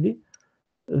Shazili.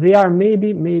 They are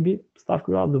maybe,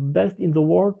 the best in the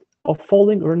world of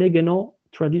following René Guénon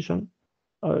tradition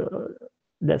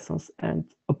lessons and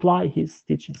apply his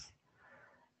teachings.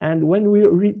 And when we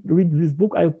read this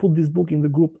book, I will put this book in the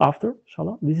group after,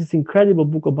 inshallah. This is an incredible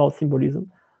book about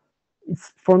symbolism.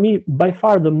 It's, for me, by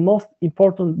far the most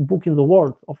important book in the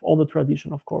world of all the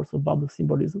tradition, of course, about the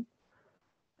symbolism.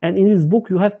 And in this book,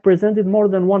 you have presented more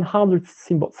than 100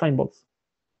 symbols,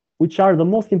 which are the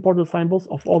most important symbols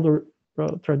of other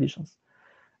traditions.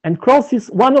 And cross is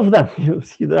one of them. You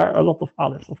see, there are a lot of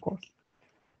others, of course.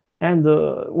 And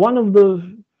one of the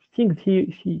things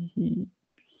he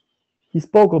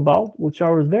spoke about, which I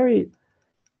was very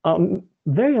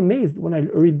amazed when I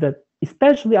read that.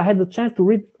 Especially, I had the chance to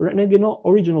read René Guénon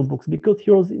original books because he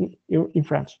was in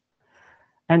French.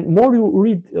 And more you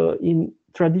read in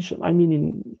tradition, I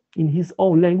mean in his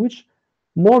own language,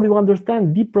 more you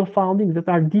understand deep profoundings that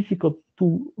are difficult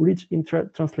to reach in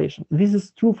translation. This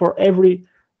is true for every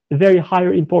very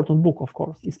higher important book, of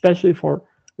course, especially for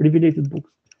revelated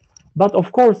books. But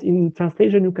of course, in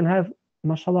translation, you can have,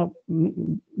 mashallah,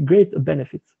 great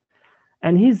benefits.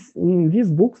 And in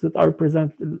these books that are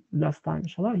presented last time,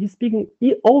 inshallah, he's speaking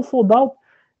also about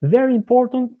very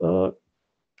important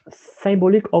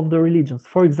symbolic of the religions.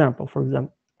 For example,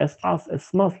 as us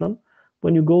as Muslim,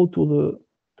 when you go to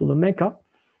the Mecca,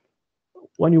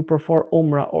 when you perform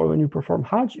Umrah or when you perform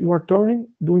Hajj, you are doing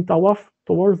tawaf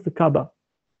towards the Kaaba.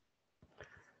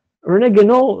 René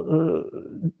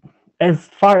Guénon, as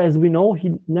far as we know,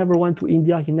 he never went to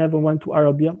India, he never went to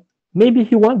Arabia. Maybe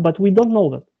he went, but we don't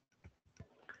know that.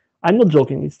 I'm not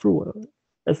joking, it's true.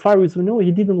 As far as we know,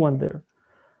 he didn't went there.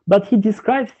 But he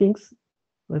described things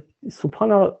that,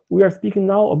 subhanAllah, we are speaking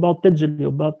now about Tajalli,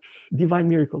 about divine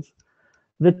miracles.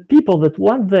 That people that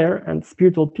went there and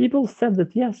spiritual people said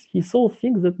that, yes, he saw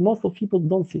things that most of people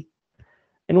don't see.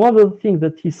 And one of the things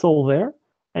that he saw there,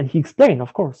 and he explained,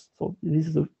 of course, so this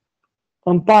is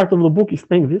one part of the book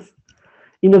explaining this,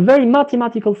 in a very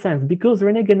mathematical sense, because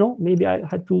René Guénon, maybe I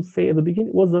had to say at the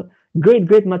beginning, was a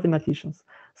great mathematician.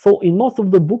 So in most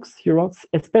of the books he wrote,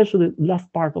 especially the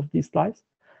last part of these slides,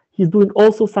 he's doing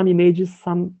also some images,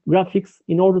 some graphics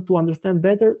in order to understand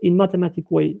better in mathematic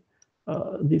way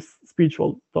these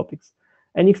spiritual topics.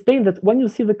 And explain that when you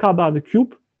see the Kaaba, the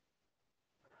cube,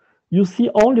 you see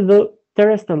only the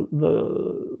terrestrial,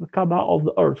 the Kaaba of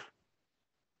the earth.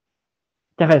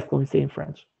 Terrestre, we say in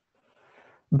French.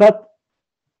 But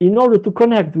in order to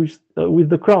connect with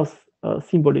the cross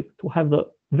symbolic, to have the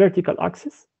vertical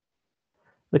axis,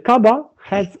 the Kaaba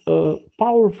has a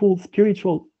powerful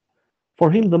spiritual, for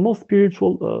him, the most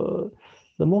spiritual,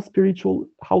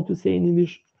 how to say in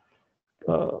English,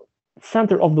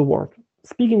 center of the world,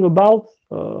 speaking about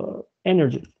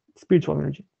energy, spiritual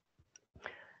energy.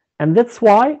 And that's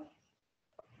why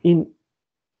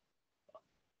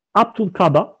up to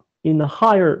Kaaba, in the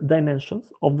higher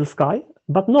dimensions of the sky,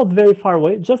 but not very far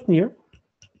away, just near,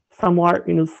 somewhere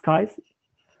in the skies,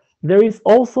 there is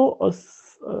also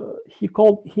he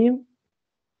called him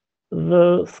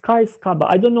the sky's Kaaba.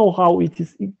 I don't know how it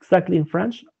is exactly in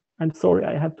French. I'm sorry,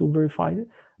 I have to verify it.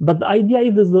 But the idea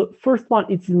is that the first one,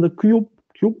 it's in the cube.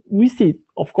 We see it,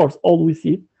 of course, all we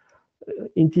see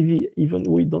it in TV, even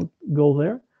we don't go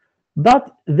there.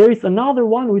 But there is another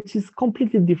one which is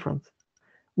completely different,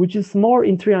 which is more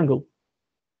in triangle.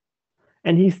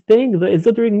 And he's saying the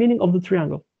esoteric meaning of the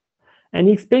triangle. And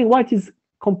he explained why it is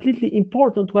completely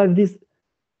important to have this,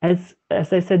 as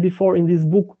I said before in this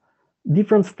book,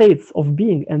 different states of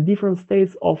being and different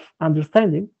states of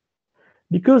understanding.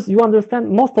 Because you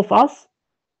understand, most of us,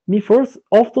 me first,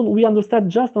 often we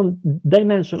understand just on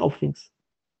dimension of things.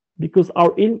 Because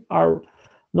our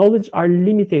knowledge are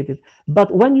limited.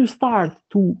 But when you start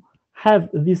to have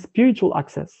this spiritual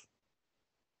access,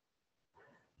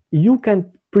 you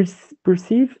can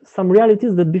perceive some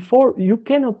realities that before you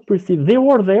cannot perceive. They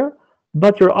were there,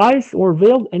 but your eyes were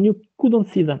veiled and you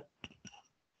couldn't see them.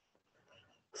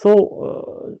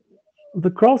 So the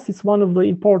cross is one of the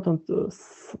important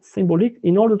symbolic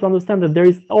in order to understand that there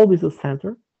is always a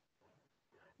center.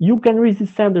 You can reach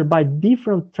this center by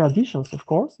different traditions, of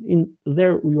course. In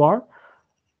there you are.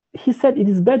 He said it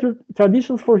is better.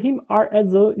 Traditions for him are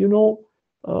as a, you know,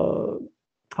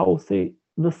 how to say,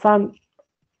 the sun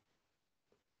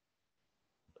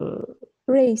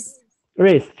Rays.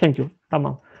 rays. Thank you,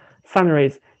 Tamam. Sun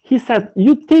rays. He said,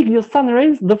 you take your sun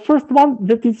rays, the first one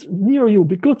that is near you,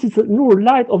 because it's a nur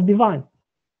light of divine.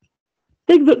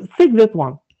 Take that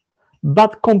one,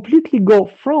 but completely go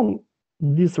from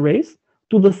this rays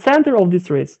to the center of this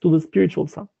rays, to the spiritual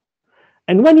sun.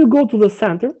 And when you go to the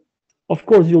center, of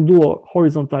course, you'll do a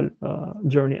horizontal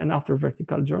journey and after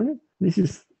vertical journey. This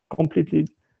is completely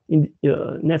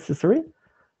necessary.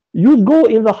 You go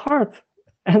in the heart,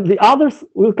 and the others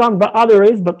will come by other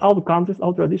rays, but other countries,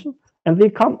 other traditions, and they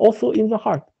come also in the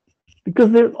heart,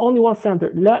 because there's only one center,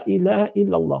 La ilaha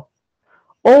illallah.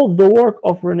 All the work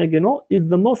of René Guénon is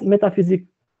the most metaphysic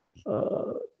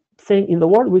saying in the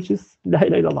world, which is La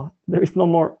ilaha illallah. There is no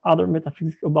more other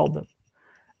metaphysics about that.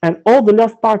 And all the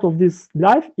last part of this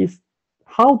life is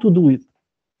how to do it.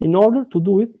 In order to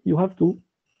do it, you have to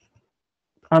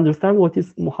understand what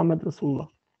is Muhammad Rasulullah,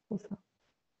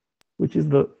 which is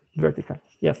the vertical.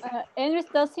 Yes. Enris,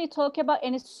 does he talk about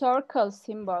any circle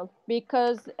symbol?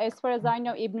 Because as far as I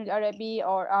know, Ibn al-Arabi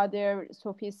or other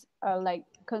Sufis like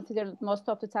consider most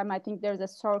of the time, I think there's a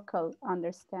circle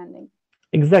understanding.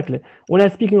 Exactly. When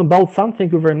I'm speaking about sun,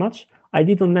 thank you very much. I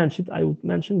didn't mention it. I would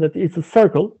mention that it's a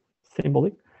circle,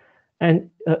 symbolic. And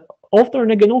after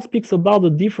René Guénon speaks about the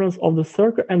difference of the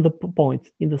circle and the point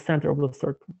in the center of the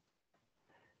circle.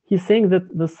 He's saying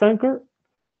that the center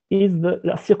is the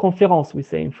la circonférence, we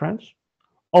say in French,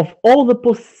 of all the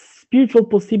spiritual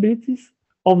possibilities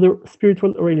of the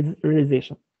spiritual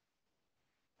realization.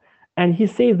 And he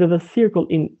says that the circle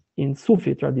in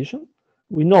Sufi tradition,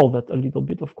 we know that a little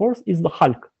bit, of course, is the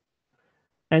halq.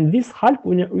 And this halq,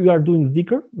 when you are doing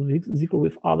zikr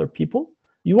with other people,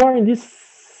 you are in this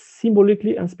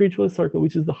symbolically and spiritual circle,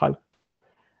 which is the halq.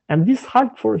 And this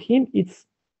halq for him, it's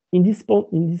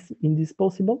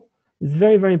indispensable. It's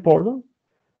very, very important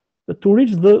to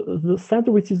reach the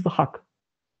center, which is the haq.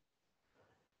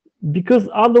 Because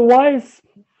otherwise,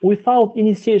 without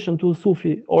initiation to a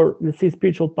Sufi or let's say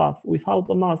spiritual path, without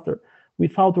a master,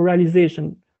 without a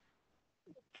realization,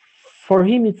 for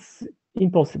him it's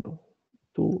impossible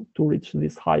to reach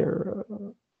this higher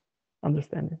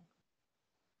understanding.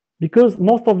 Because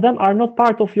most of them are not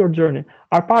part of your journey,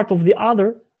 are part of the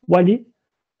other wali,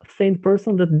 saint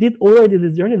person that did already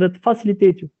this journey, that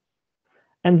facilitate you.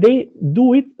 And they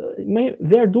do it,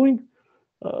 they're doing,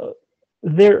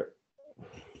 they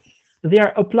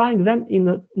are applying them in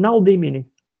the nowadays meaning,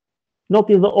 not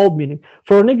in the old meaning.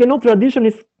 For René Guénon, tradition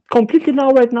is completely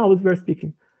now, right now, as we're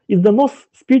speaking. It's the most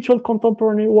spiritual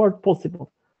contemporary word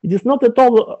possible. It is not at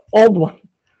all the old one.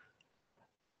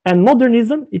 And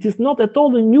modernism, it is not at all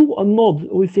the new mode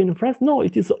we see in France. No,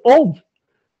 it is an old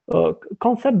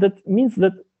concept that means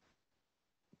that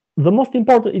the most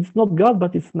important is not God,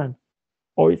 but it's man,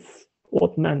 or it's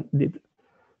what man did.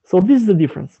 So this is the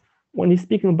difference. When he's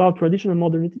speaking about traditional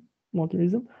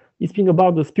modernism, he's speaking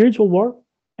about the spiritual world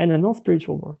and a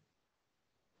non-spiritual world.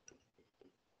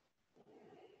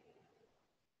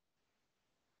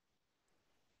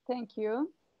 Thank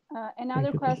you.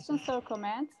 Another question or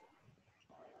comment?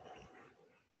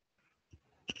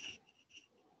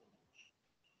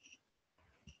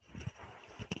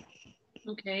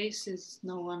 Okay, since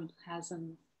no one has a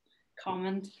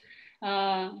comment.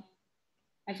 I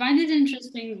find it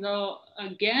interesting, though,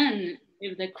 again,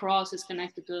 if the cross is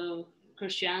connected to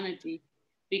Christianity,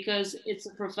 because it's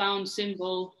a profound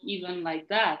symbol, even like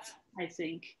that, I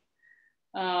think.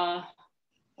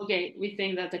 Okay, we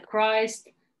think that the Christ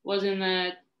was in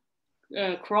the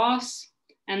cross,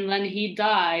 and then he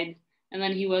died, and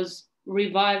then he was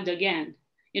revived again.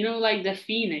 You know, like the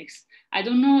phoenix. I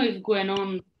don't know if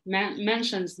Guénon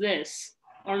mentions this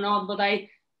or not, but I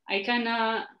kind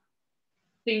of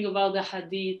think about the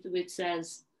hadith which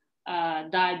says,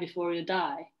 die before you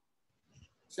die.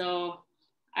 So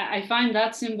I find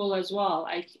that symbol as well.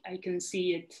 I can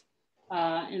see it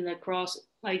in the cross,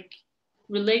 like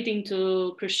relating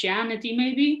to Christianity,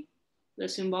 maybe the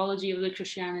symbology of the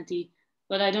Christianity,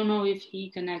 but I don't know if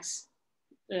he connects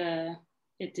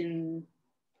it in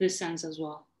this sense as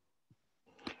well.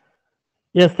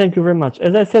 Yes, thank you very much.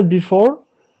 As I said before,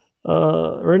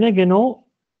 René Guénon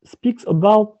speaks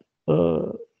about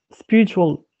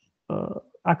spiritual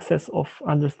access of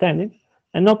understanding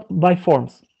and not by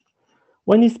forms.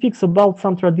 When he speaks about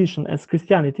some tradition as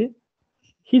Christianity,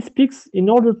 he speaks in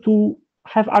order to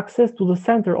have access to the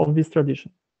center of this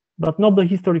tradition, but not the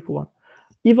historical one.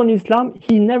 Even Islam,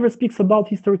 he never speaks about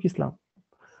historic Islam.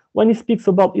 When he speaks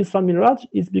about Islam Miraj,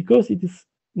 it's because it is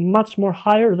much more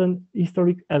higher than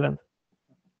historic event.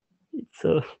 It's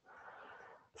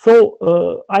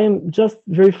I am just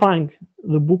verifying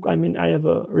the book. I mean, I have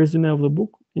a resume of the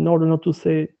book in order not to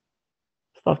say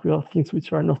stuff about things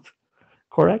which are not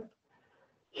correct.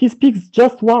 He speaks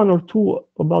just one or two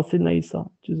about Sayyidina Isa,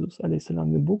 Jesus alayhi salam,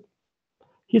 in the book.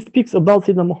 He speaks about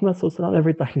Sayyidina Muhammad sallallahu alaihi wasallam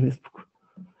every time in this book.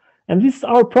 And this is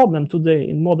our problem today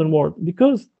in modern world,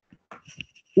 because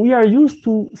we are used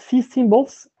to see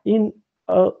symbols in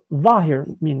a zahir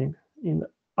meaning, in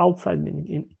outside meaning,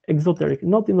 in exoteric,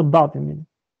 not in the batin meaning.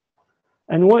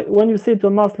 And when you say to a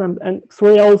Muslim, and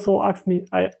Surya also asked me,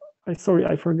 sorry,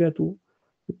 I forget to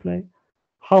reply,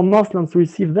 how Muslims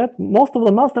receive that. Most of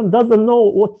the Muslims doesn't know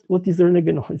what is René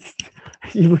Guénon.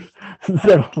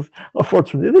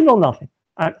 Unfortunately, they know nothing.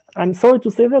 I'm sorry to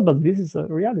say that, but this is a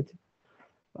reality.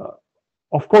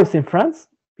 Of course, in France,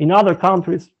 in other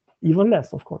countries, even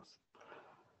less, of course.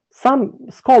 Some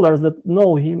scholars that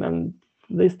know him and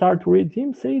they start to read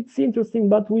him say it's interesting,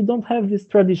 but we don't have this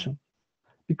tradition.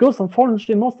 Because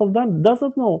unfortunately, most of them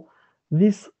doesn't know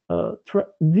this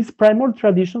primordial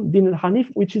tradition, Din al-Hanif,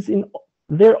 which is in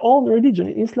their own religion,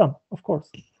 in Islam, of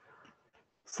course.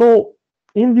 So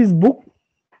in this book,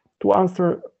 to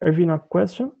answer Ervina's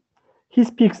question, he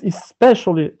speaks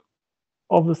especially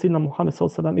of the Sayyidina Muhammad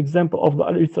sallallahu alaihi wasallam example of the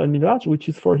Al-Isra al-Miraj, which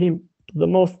is for him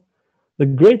the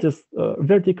greatest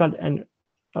vertical and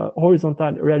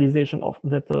horizontal realization of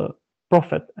that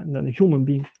prophet and then a human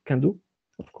being can do,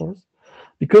 of course.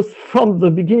 Because from the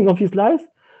beginning of his life,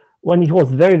 when he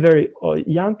was very, very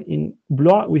young in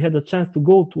Blois, we had a chance to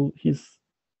go to his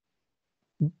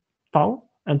town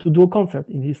and to do a concert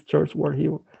in his church where he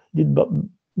did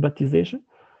baptization.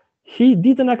 He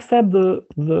didn't accept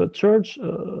the church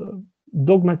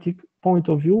dogmatic point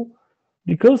of view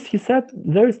because he said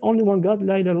there is only one God,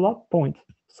 la ilaha illallah, point.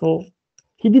 So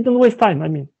he didn't waste time, I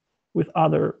mean, with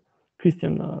other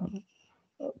Christian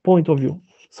point of view.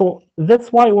 So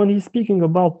that's why when he's speaking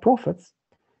about prophets,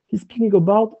 he's speaking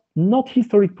about not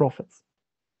historic prophets,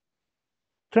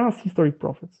 transhistoric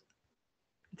prophets.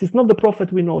 It is not the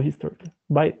prophet we know historically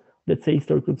by, let's say,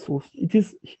 historical source. It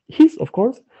is his, of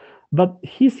course, but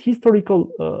his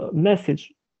historical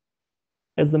message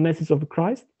as the message of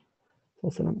Christ,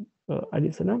 Sayyidina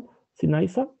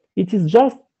Isa, it is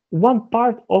just one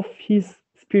part of his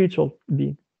spiritual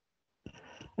being.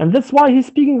 And that's why he's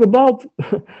speaking about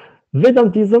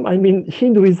Vedantism, I mean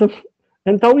Hinduism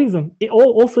and Taoism,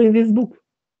 also in this book,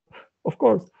 of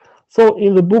course. So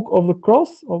in the book of the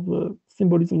cross, of the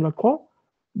symbolism la croix,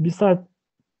 beside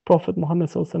Prophet Muhammad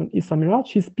sallallahu alaihi wasallam, Isra Miraj,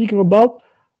 he's speaking about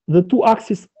the two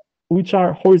axes which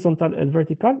are horizontal and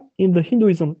vertical in the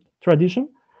Hinduism tradition,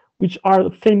 which are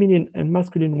the feminine and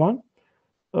masculine one,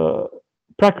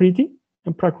 Prakriti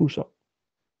and Prakrusha.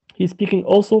 He's speaking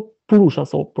also Purusha,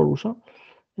 so Purusha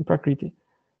and Prakriti.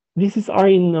 These are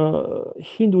in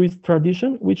Hinduist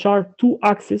tradition, which are two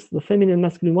axes, the feminine and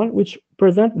masculine one, which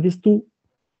present these two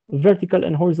vertical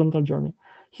and horizontal journey.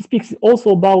 He speaks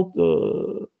also about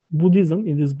Buddhism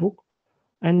in this book,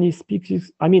 and he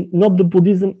speaks, I mean, not the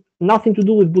Buddhism, nothing to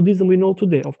do with Buddhism we know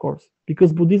today, of course,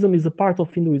 because Buddhism is a part of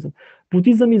Hinduism.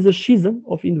 Buddhism is a schism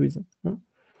of Hinduism.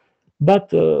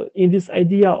 But in this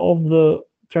idea of the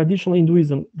traditional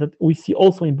Hinduism that we see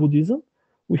also in Buddhism,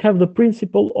 we have the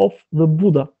principle of the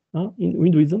Buddha in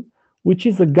Hinduism, which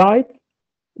is a guide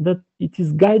that it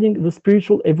is guiding the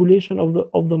spiritual evolution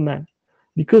of the man,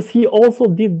 because he also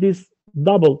did this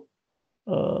double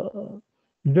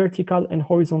vertical and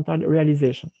horizontal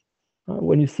realization.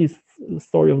 When you see the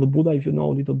story of the Buddha, if you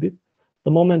know a little bit,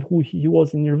 the moment he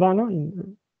was in nirvana,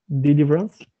 in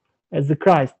deliverance, as the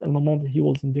Christ, and the moment he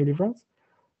was in deliverance,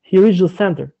 he reached the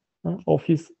center of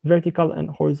his vertical and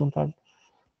horizontal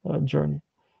journey.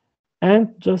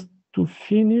 And just to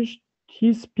finish,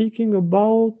 he's speaking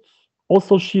about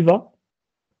also Shiva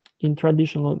in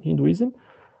traditional Hinduism.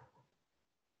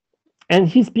 And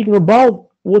he's speaking about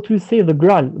what we say the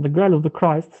Graal of the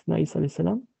Christ, Isa alayhi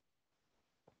salam,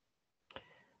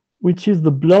 which is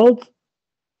the blood,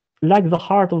 like the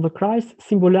heart of the Christ,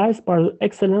 symbolized by the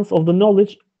excellence of the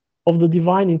knowledge of the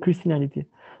divine in Christianity.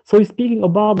 So he's speaking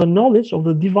about the knowledge of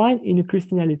the divine in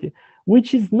Christianity,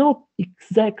 which is not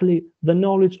exactly the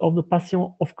knowledge of the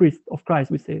Passion of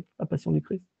Christ, we say, la Passion de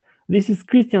Christ. This is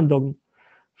Christian dogma.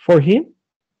 For him,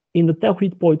 in the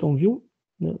Tawhid point of view,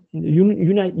 in the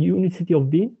unicity of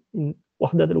being, in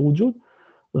Wahdat al-Wujud,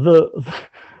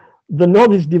 the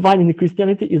knowledge divine in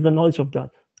Christianity is the knowledge of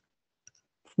God.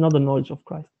 It's not the knowledge of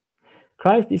Christ.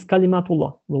 Christ is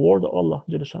Kalimatullah, the word of Allah.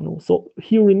 So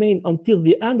he remained until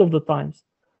the end of the times,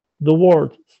 the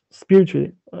word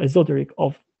spiritually, esoteric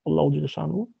of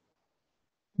Allah.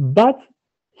 But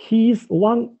he is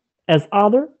one as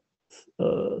other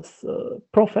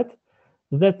prophet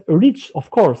that reached,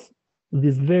 of course,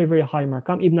 this very, very high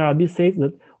markam. Ibn Arabi says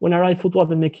that when I write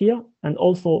Futuhat al-Makkiyah and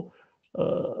also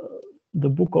the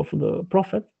book of the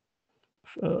prophet,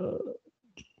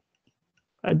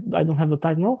 I don't have the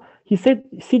title now, he said,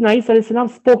 Sidna Isa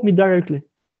spoke me directly.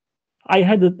 I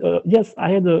had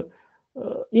a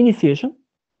initiation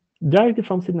directly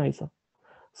from Sidna Isa.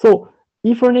 So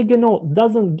if René Guénon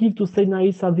doesn't give to Sidna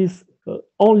Isa this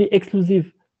only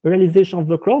exclusive realization of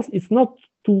the cross, it's not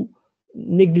to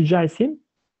negligize him,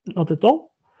 not at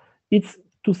all. It's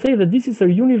to say that this is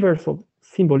a universal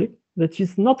symbolic, that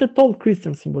is not at all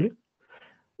Christian symbolic.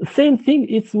 The same thing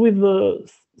it's with the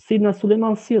Sidna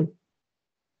Suleiman's seal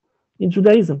in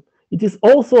Judaism. It is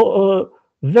also a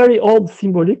very old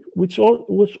symbolic, which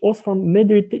was from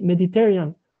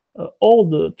Mediterranean,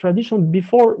 old tradition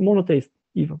before monotheist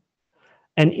even.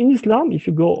 And in Islam, if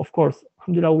you go, of course,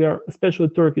 alhamdulillah, we are especially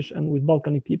Turkish and with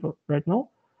Balkanic people right now,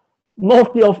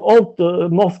 mostly of all the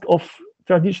mosque of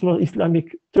traditional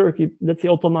Islamic Turkey, let's say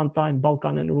Ottoman time,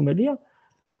 Balkan and Rumelia,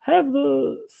 have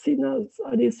the Sidna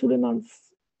Ali Suleiman's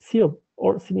seal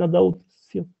or Sidna Dawood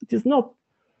seal. It is not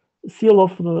seal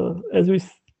of, as we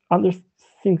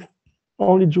understand,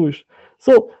 only Jewish.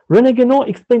 So René Guénon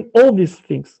explained all these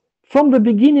things from the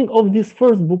beginning of this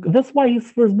first book. That's why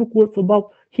his first book was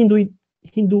about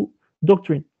Hindu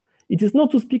doctrine. It is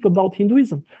not to speak about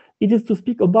Hinduism. It is to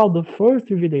speak about the first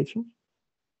revelation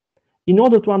in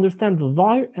order to understand the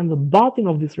zahir and the batin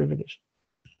of this revelation.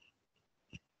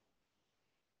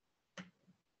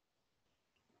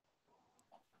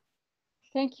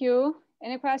 Thank you.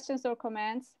 Any questions or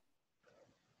comments?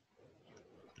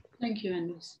 Thank you,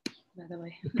 Enris, by the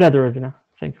way. Pleasure, Evina.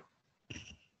 Thank you.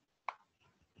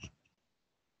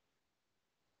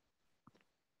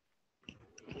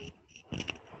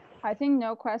 I think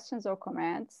no questions or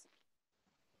comments.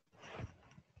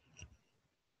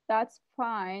 That's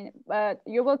fine, but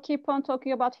you will keep on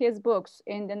talking about his books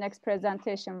in the next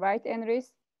presentation, right,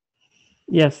 Enris?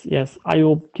 Yes, I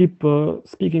will keep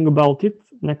speaking about it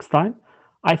next time.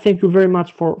 I thank you very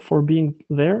much for being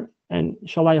there, and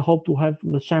inshallah, I hope to have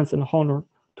the chance and honor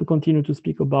to continue to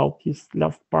speak about his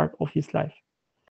last part of his life.